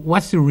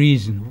 What's the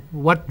reason?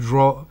 What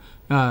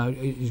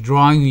is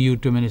drawing you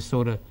to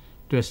Minnesota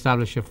to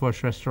establish your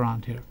first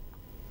restaurant here?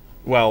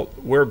 Well,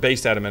 we're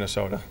based out of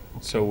Minnesota,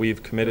 so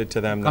we've committed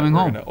to them that Coming we're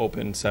home. going to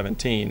open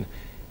 17,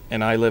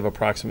 and I live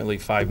approximately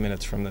 5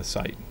 minutes from the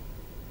site.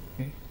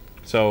 Okay.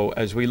 So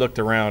as we looked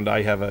around,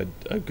 I have a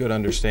good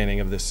understanding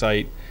of this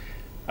site.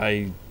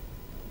 I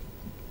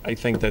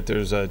think that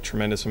there's a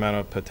tremendous amount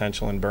of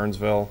potential in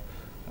Burnsville.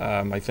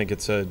 I think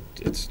it's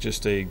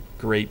just a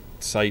great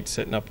site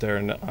sitting up there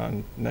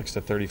on next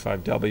to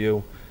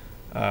 35W.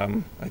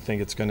 I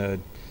think it's going to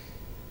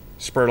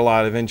spurred a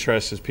lot of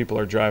interest as people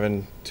are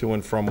driving to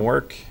and from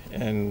work,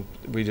 and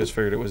we just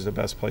figured it was the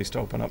best place to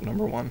open up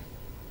number one.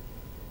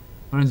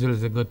 Burnsville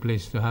is a good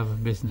place to have a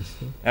business.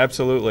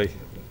 Absolutely.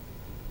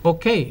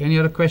 Okay, any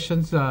other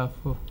questions?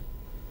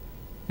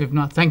 If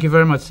not, thank you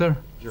very much, sir.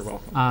 You're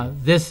welcome.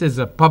 This is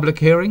a public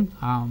hearing.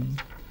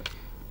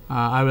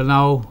 I will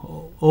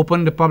now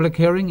open the public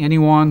hearing.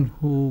 Anyone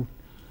who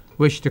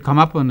wish to come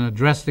up and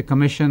address the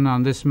commission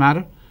on this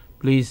matter,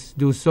 please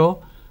do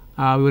so.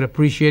 We would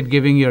appreciate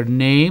giving your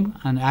name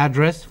and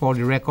address for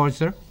the record,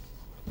 sir.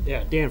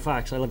 Yeah, Dan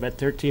Fox. I live at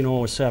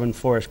 1307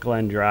 Forest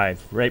Glen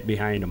Drive, right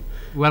behind them.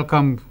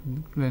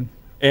 Welcome, Glenn.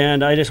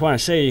 And I just want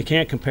to say you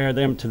can't compare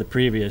them to the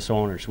previous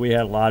owners. We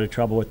had a lot of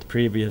trouble with the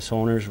previous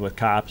owners with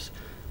cops.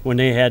 When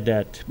they had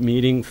that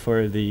meeting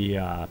for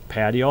the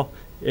patio,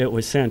 it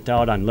was sent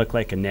out on looked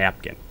like a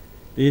napkin.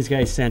 These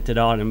guys sent it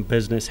out in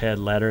business head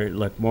letter. It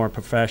looked more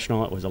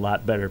professional. It was a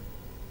lot better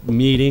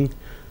meeting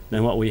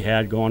than what we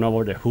had going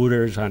over to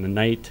Hooters on the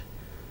night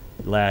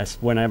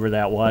whenever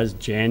that was,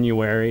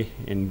 January,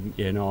 and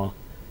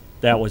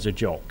that was a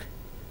joke.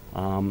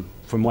 From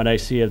what I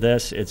see of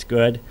this, it's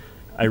good.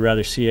 I'd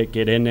rather see it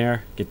get in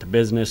there, get the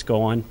business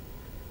going.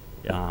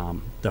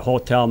 The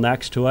hotel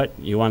next to it,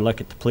 you want to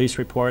look at the police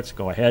reports,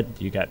 go ahead.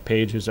 You got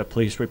pages of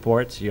police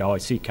reports. You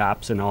always see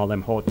cops in all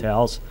them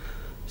hotels.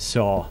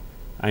 So,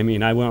 I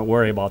wouldn't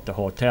worry about the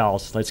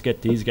hotels. Let's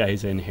get these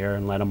guys in here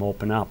and let them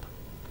open up.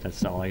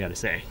 That's all I got to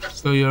say.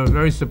 So you're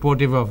very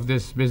supportive of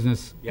this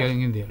business Yeah.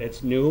 getting in there.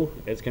 It's new.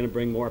 It's going to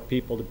bring more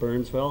people to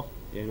Burnsville,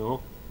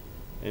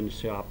 and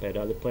shop at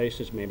other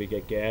places, maybe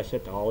get gas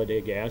at the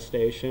Holiday gas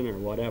station or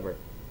whatever.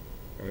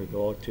 Or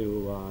go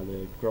to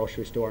the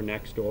grocery store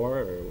next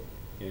door,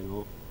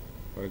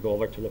 or go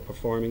over to the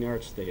Performing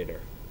Arts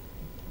Theater.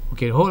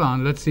 Okay, hold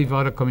on. Let's see if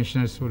other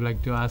commissioners would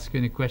like to ask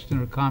any question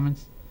or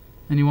comments.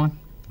 Anyone?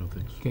 No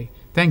thanks. Okay.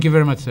 Thank you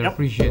very much, sir. Yep,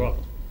 Appreciate you're it.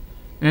 welcome.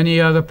 Any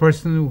other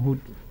person who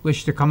would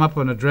wish to come up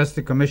and address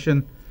the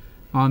commission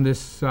on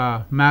this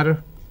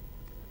matter?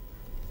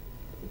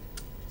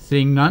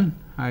 Seeing none,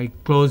 I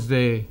close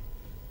the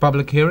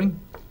public hearing.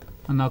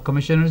 And now,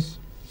 commissioners,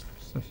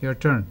 it's your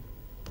turn.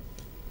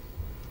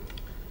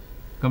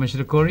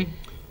 Commissioner Corey?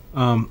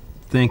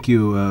 Thank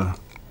you,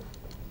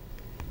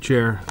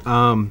 Chair.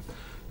 I've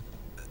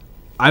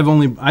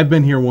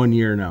been here 1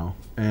 year now,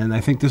 and I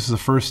think this is the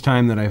first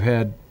time that I've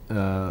had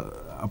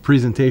a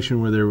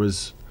presentation where there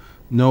was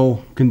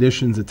no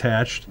conditions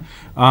attached,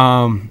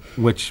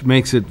 which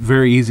makes it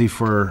very easy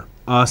for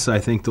us, I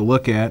think, to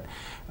look at.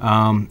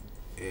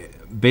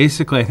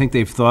 Basically, I think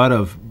they've thought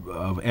of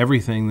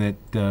everything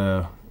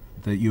that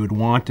you would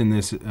want in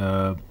this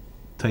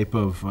type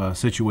of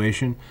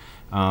situation.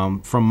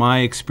 From my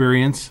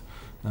experience,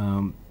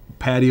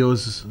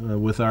 patios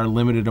with our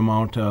limited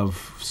amount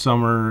of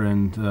summer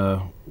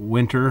and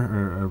winter,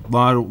 or a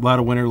lot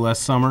of winter, less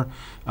summer,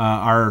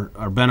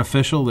 are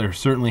beneficial. They're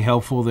certainly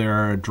helpful. They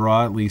are a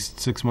draw at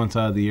least 6 months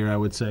out of the year, I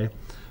would say.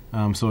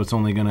 So it's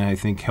only going to, I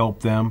think,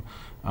 help them.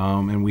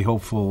 And we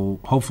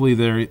hopefully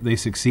they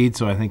succeed.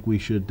 So I think we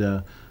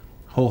should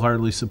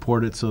wholeheartedly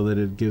support it so that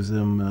it gives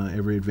them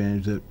every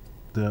advantage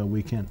that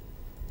we can.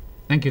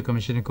 Thank you,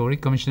 Commissioner Corey.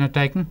 Commissioner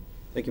Titan?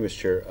 Thank you, Mr.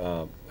 Chair.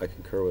 I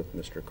concur with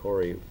Mr.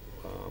 Corey.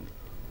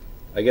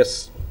 I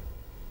guess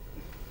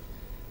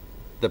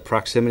the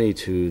proximity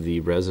to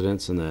the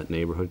residents in that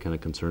neighborhood kind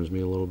of concerns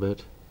me a little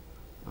bit.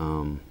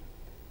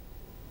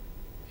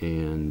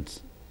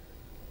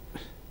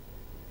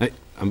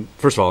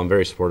 First of all, I'm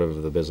very supportive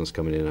of the business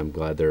coming in. I'm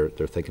glad they're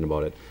thinking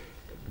about it.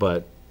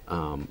 But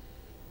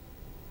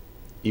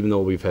even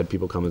though we've had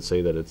people come and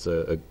say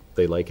that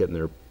they like it and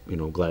they're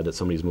glad that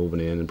somebody's moving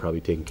in and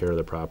probably taking care of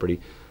their property,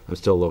 I'm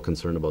still a little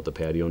concerned about the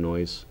patio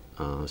noise,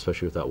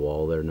 especially with that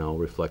wall there now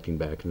reflecting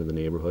back into the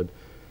neighborhood.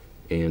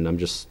 And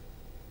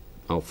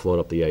I'll float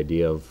up the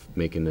idea of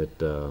making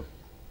it,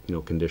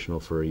 conditional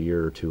for a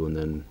year or two, and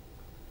then,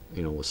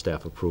 with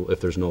staff approval,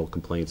 if there's no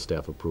complaints,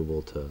 staff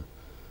approval to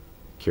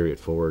carry it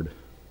forward.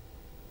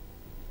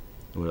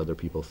 What other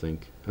people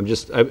think? I'm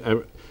just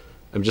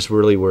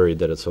really worried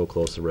that it's so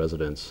close to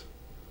residents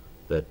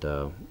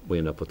that we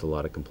end up with a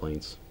lot of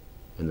complaints,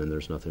 and then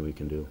there's nothing we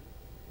can do.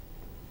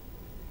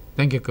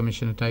 Thank you,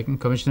 Commissioner Titan.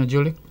 Commissioner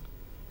Julie?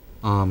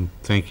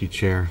 Thank you,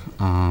 Chair.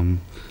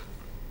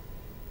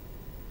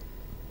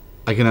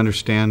 I can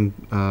understand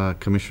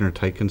Commissioner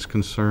Tyken's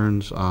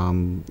concerns.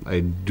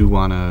 I do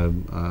want to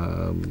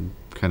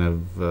kind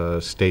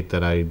of state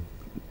that I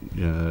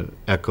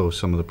echo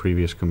some of the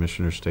previous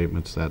commissioner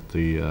statements that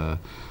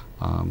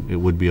it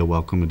would be a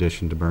welcome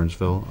addition to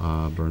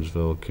Burnsville.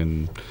 Burnsville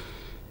can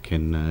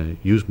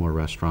use more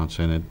restaurants,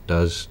 and it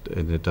does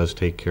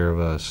take care of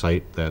a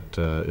site that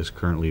is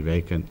currently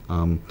vacant.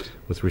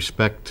 With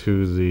respect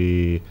to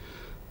the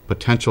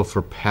potential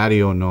for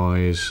patio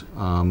noise,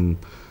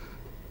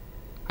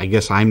 I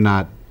guess I'm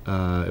not.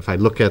 If I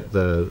look at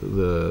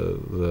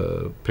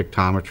the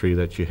pictometry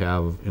that you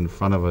have in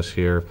front of us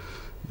here,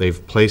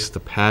 they've placed the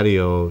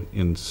patio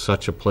in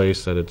such a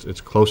place that it's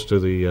close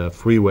to the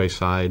freeway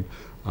side.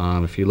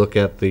 If you look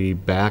at the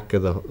back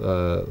of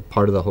the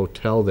part of the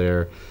hotel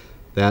there,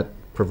 that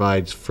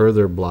provides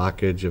further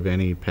blockage of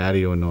any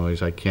patio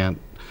noise. I can't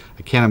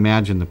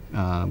imagine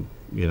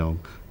the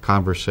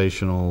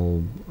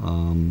conversational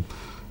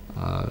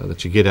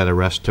that you get at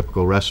a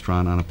typical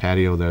restaurant on a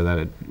patio there, that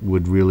it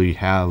would really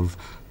have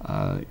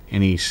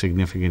any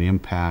significant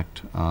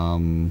impact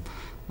in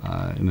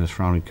the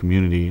surrounding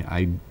community.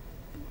 I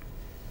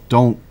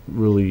don't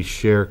really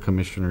share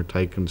Commissioner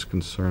Tyken's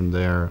concern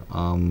there.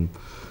 And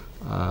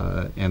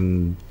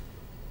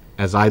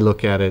as I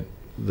look at it,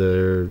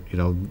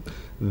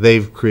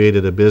 they've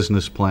created a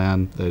business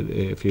plan that,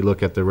 if you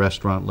look at the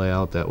restaurant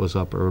layout that was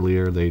up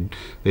earlier, they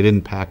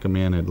didn't pack them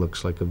in. It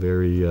looks like a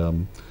very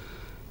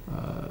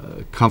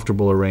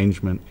comfortable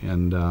arrangement,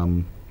 and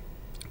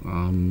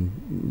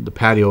the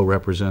patio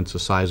represents a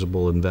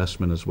sizable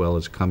investment as well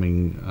as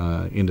coming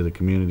into the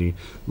community.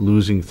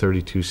 Losing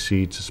 32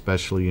 seats,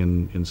 especially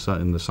in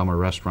the summer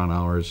restaurant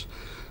hours,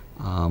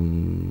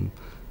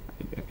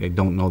 I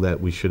don't know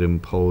that we should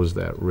impose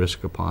that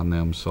risk upon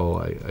them. So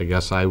I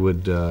guess I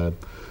would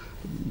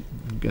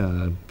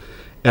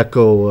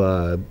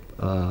echo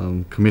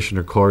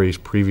Commissioner Corey's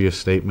previous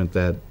statement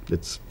that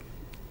it's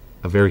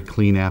a very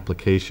clean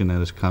application that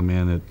has come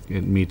in.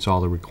 It meets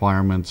all the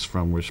requirements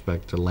from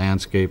respect to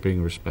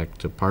landscaping,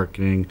 respect to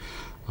parking,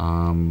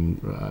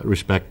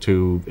 respect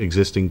to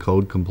existing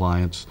code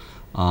compliance.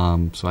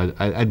 So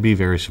I'd be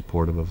very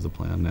supportive of the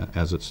plan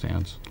as it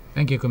stands.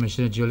 Thank you,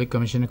 Commissioner Julich.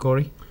 Commissioner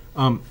Corey?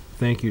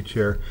 Thank you,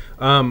 Chair.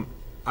 I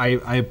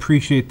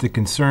appreciate the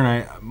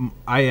concern.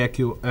 I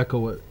echo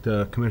what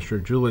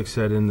Commissioner Julich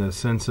said, in the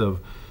sense of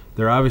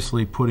they're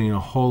obviously putting a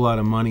whole lot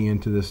of money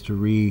into this to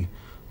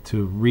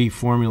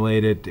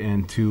reformulate it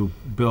and to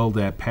build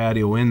that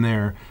patio in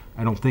there.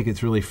 I don't think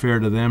it's really fair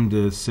to them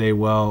to say,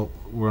 well,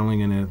 we're only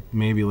going to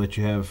maybe let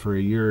you have for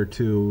a year or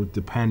two,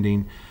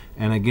 depending.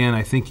 And again,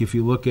 I think if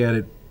you look at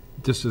it,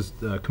 just as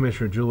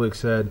Commissioner Julich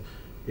said,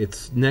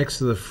 it's next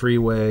to the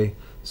freeway,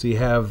 so you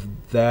have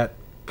that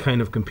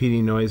kind of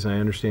competing noise. I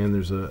understand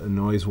there's a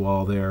noise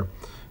wall there,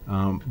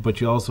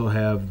 but you also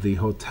have the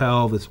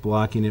hotel that's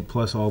blocking it,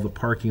 plus all the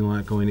parking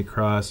lot going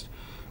across.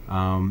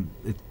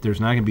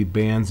 There's not going to be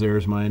bands there,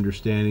 is my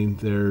understanding.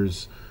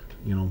 There's,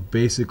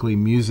 basically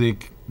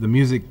music. The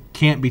music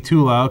can't be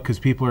too loud because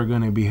people are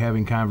going to be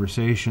having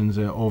conversations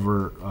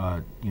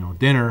over,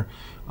 dinner,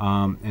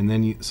 and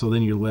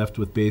then you're left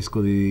with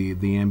basically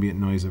the ambient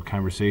noise of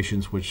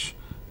conversations, which,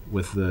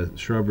 with the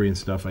shrubbery and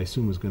stuff, I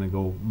assume is going to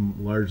go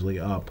largely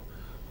up.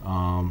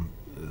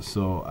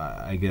 So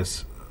I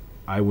guess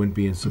I wouldn't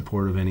be in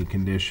support of any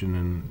condition,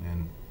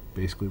 and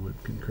basically would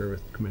concur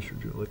with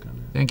Commissioner Julich on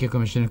that. Thank you,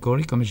 Commissioner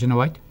Corey. Commissioner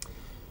White?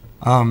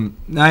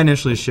 I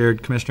initially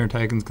shared Commissioner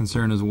Tyken's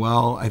concern as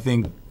well. I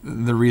think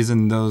the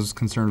reason those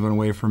concerns went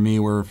away for me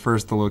were,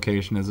 first, the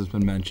location, as has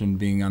been mentioned,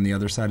 being on the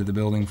other side of the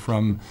building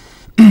from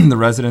the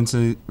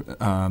residences.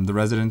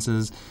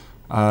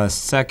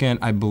 Second,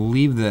 I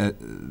believe that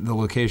the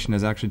location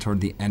is actually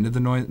toward the end of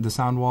the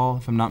sound wall,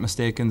 if I'm not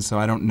mistaken, so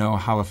I don't know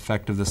how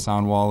effective the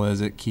sound wall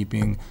is at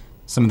keeping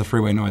some of the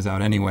freeway noise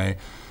out anyway.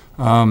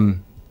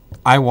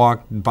 I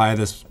walk by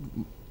this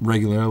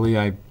regularly.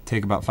 I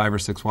take about 5 or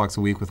 6 walks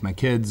a week with my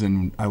kids,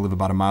 and I live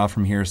about a mile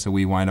from here, so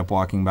we wind up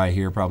walking by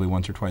here probably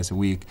once or twice a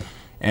week.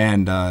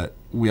 And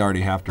we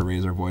already have to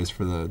raise our voice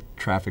for the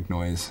traffic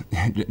noise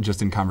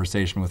just in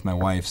conversation with my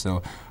wife.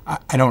 So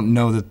I don't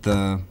know that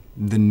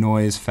the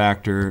noise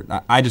factor,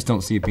 I just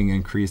don't see it being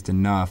increased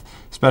enough,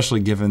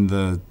 especially given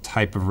the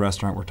type of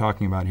restaurant we're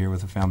talking about here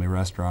with a family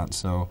restaurant.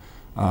 So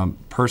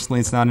personally,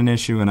 it's not an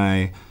issue, and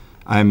I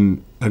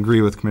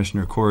agree with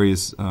Commissioner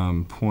Corey's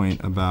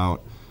point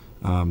about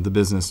the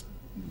business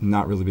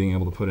not really being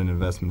able to put in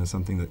investment in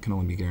something that can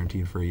only be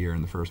guaranteed for a year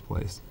in the first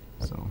place.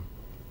 So,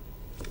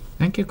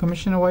 thank you,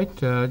 Commissioner White.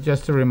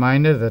 Just a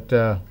reminder that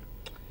the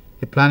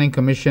Planning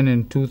Commission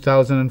in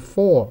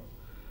 2004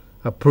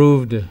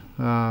 approved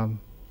a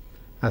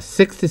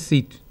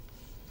 60-seat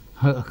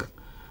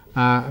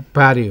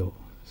patio.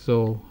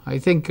 So I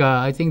think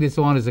this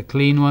one is a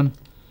clean one,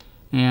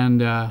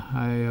 and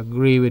I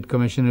agree with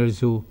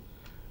commissioners who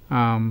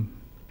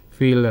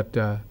feel that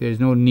there is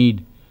no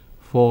need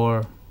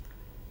for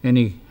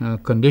any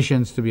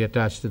conditions to be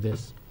attached to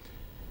this.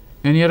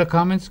 Any other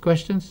comments,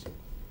 questions?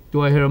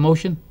 Do I hear a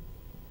motion?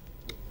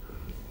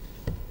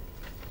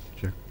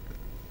 Sure.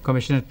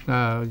 Commissioner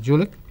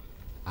Julich?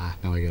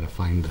 Now I gotta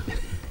find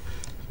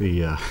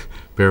the,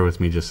 bear with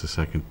me just a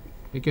second.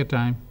 Take your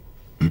time.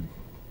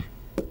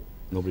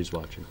 Nobody's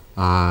watching.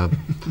 I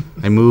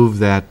move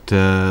that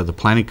the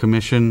Planning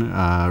Commission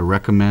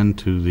recommend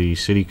to the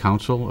City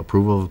Council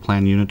approval of a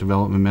plan unit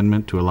development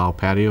amendment to allow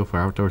patio for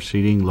outdoor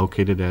seating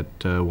located at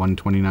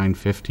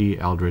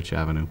 12950 Aldrich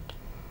Avenue.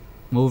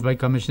 Moved by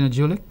Commissioner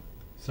Julik.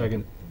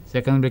 Second.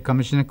 Second by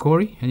Commissioner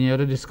Corey. Any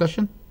other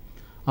discussion?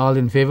 All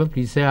in favor,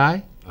 please say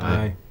aye.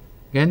 Aye.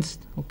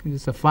 Against? Okay,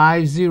 it's a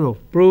 5-0.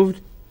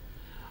 Approved.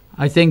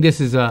 I think this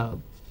is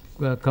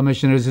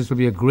commissioners, this will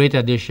be a great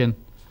addition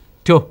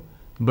to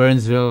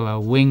Burnsville, a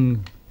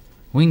wing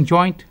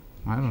joint.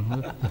 I don't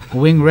know,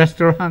 wing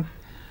restaurant.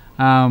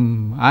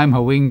 I'm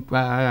a wing.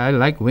 I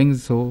like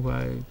wings,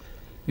 so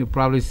you'll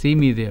probably see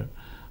me there.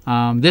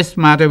 This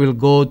matter will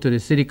go to the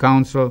City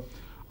Council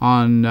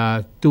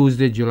on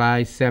Tuesday,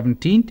 July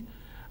 17th,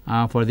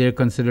 for their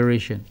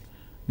consideration.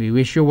 We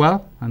wish you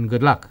well and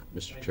good luck.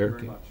 Mr. Chair?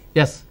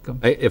 Yes. Come.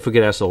 If we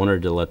could ask the owner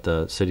to let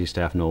the city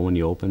staff know when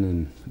you open,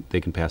 and they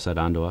can pass that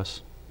on to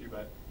us. You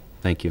bet.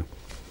 Thank you.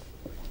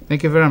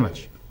 Thank you very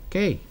much.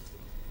 Okay.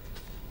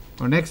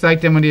 Our next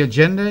item on the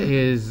agenda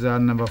is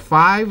number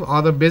 5,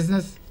 other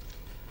business.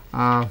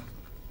 The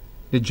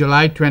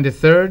July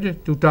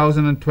 23rd,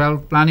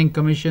 2012 Planning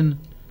Commission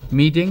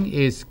meeting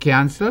is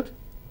canceled.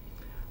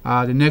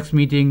 The next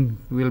meeting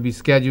will be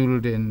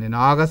scheduled in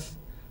August,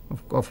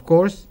 of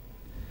course.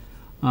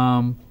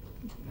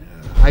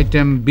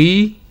 Item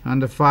B,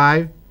 under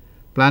 5,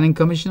 Planning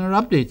Commissioner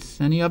updates.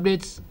 Any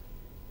updates?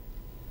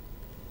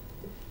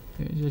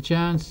 There's a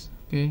chance.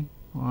 Okay.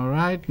 All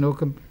right. No.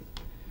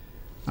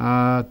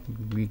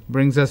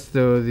 Brings us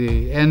to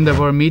the end of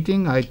our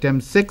meeting.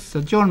 Item 6,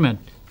 adjournment.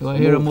 Do I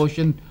hear a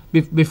motion?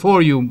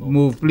 Before you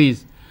move,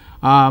 please.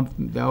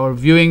 Our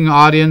viewing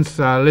audience,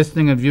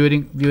 listening and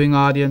viewing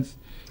audience,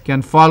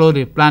 can follow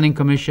the Planning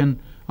Commission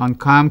on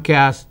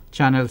Comcast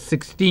Channel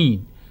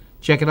 16.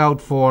 Check it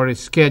out for a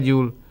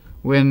schedule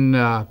when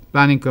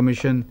Planning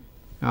Commission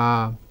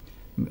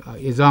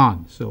is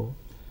on. So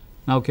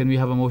now can we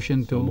have a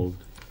motion to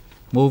Moved.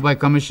 Moved by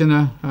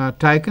Commissioner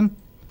Tyken,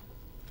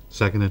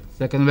 Seconded.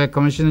 seconded by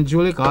Commissioner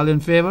Julik. All in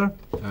favor?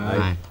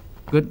 Aye.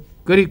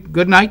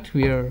 Good night.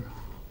 We are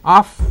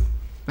off.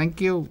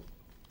 Thank you.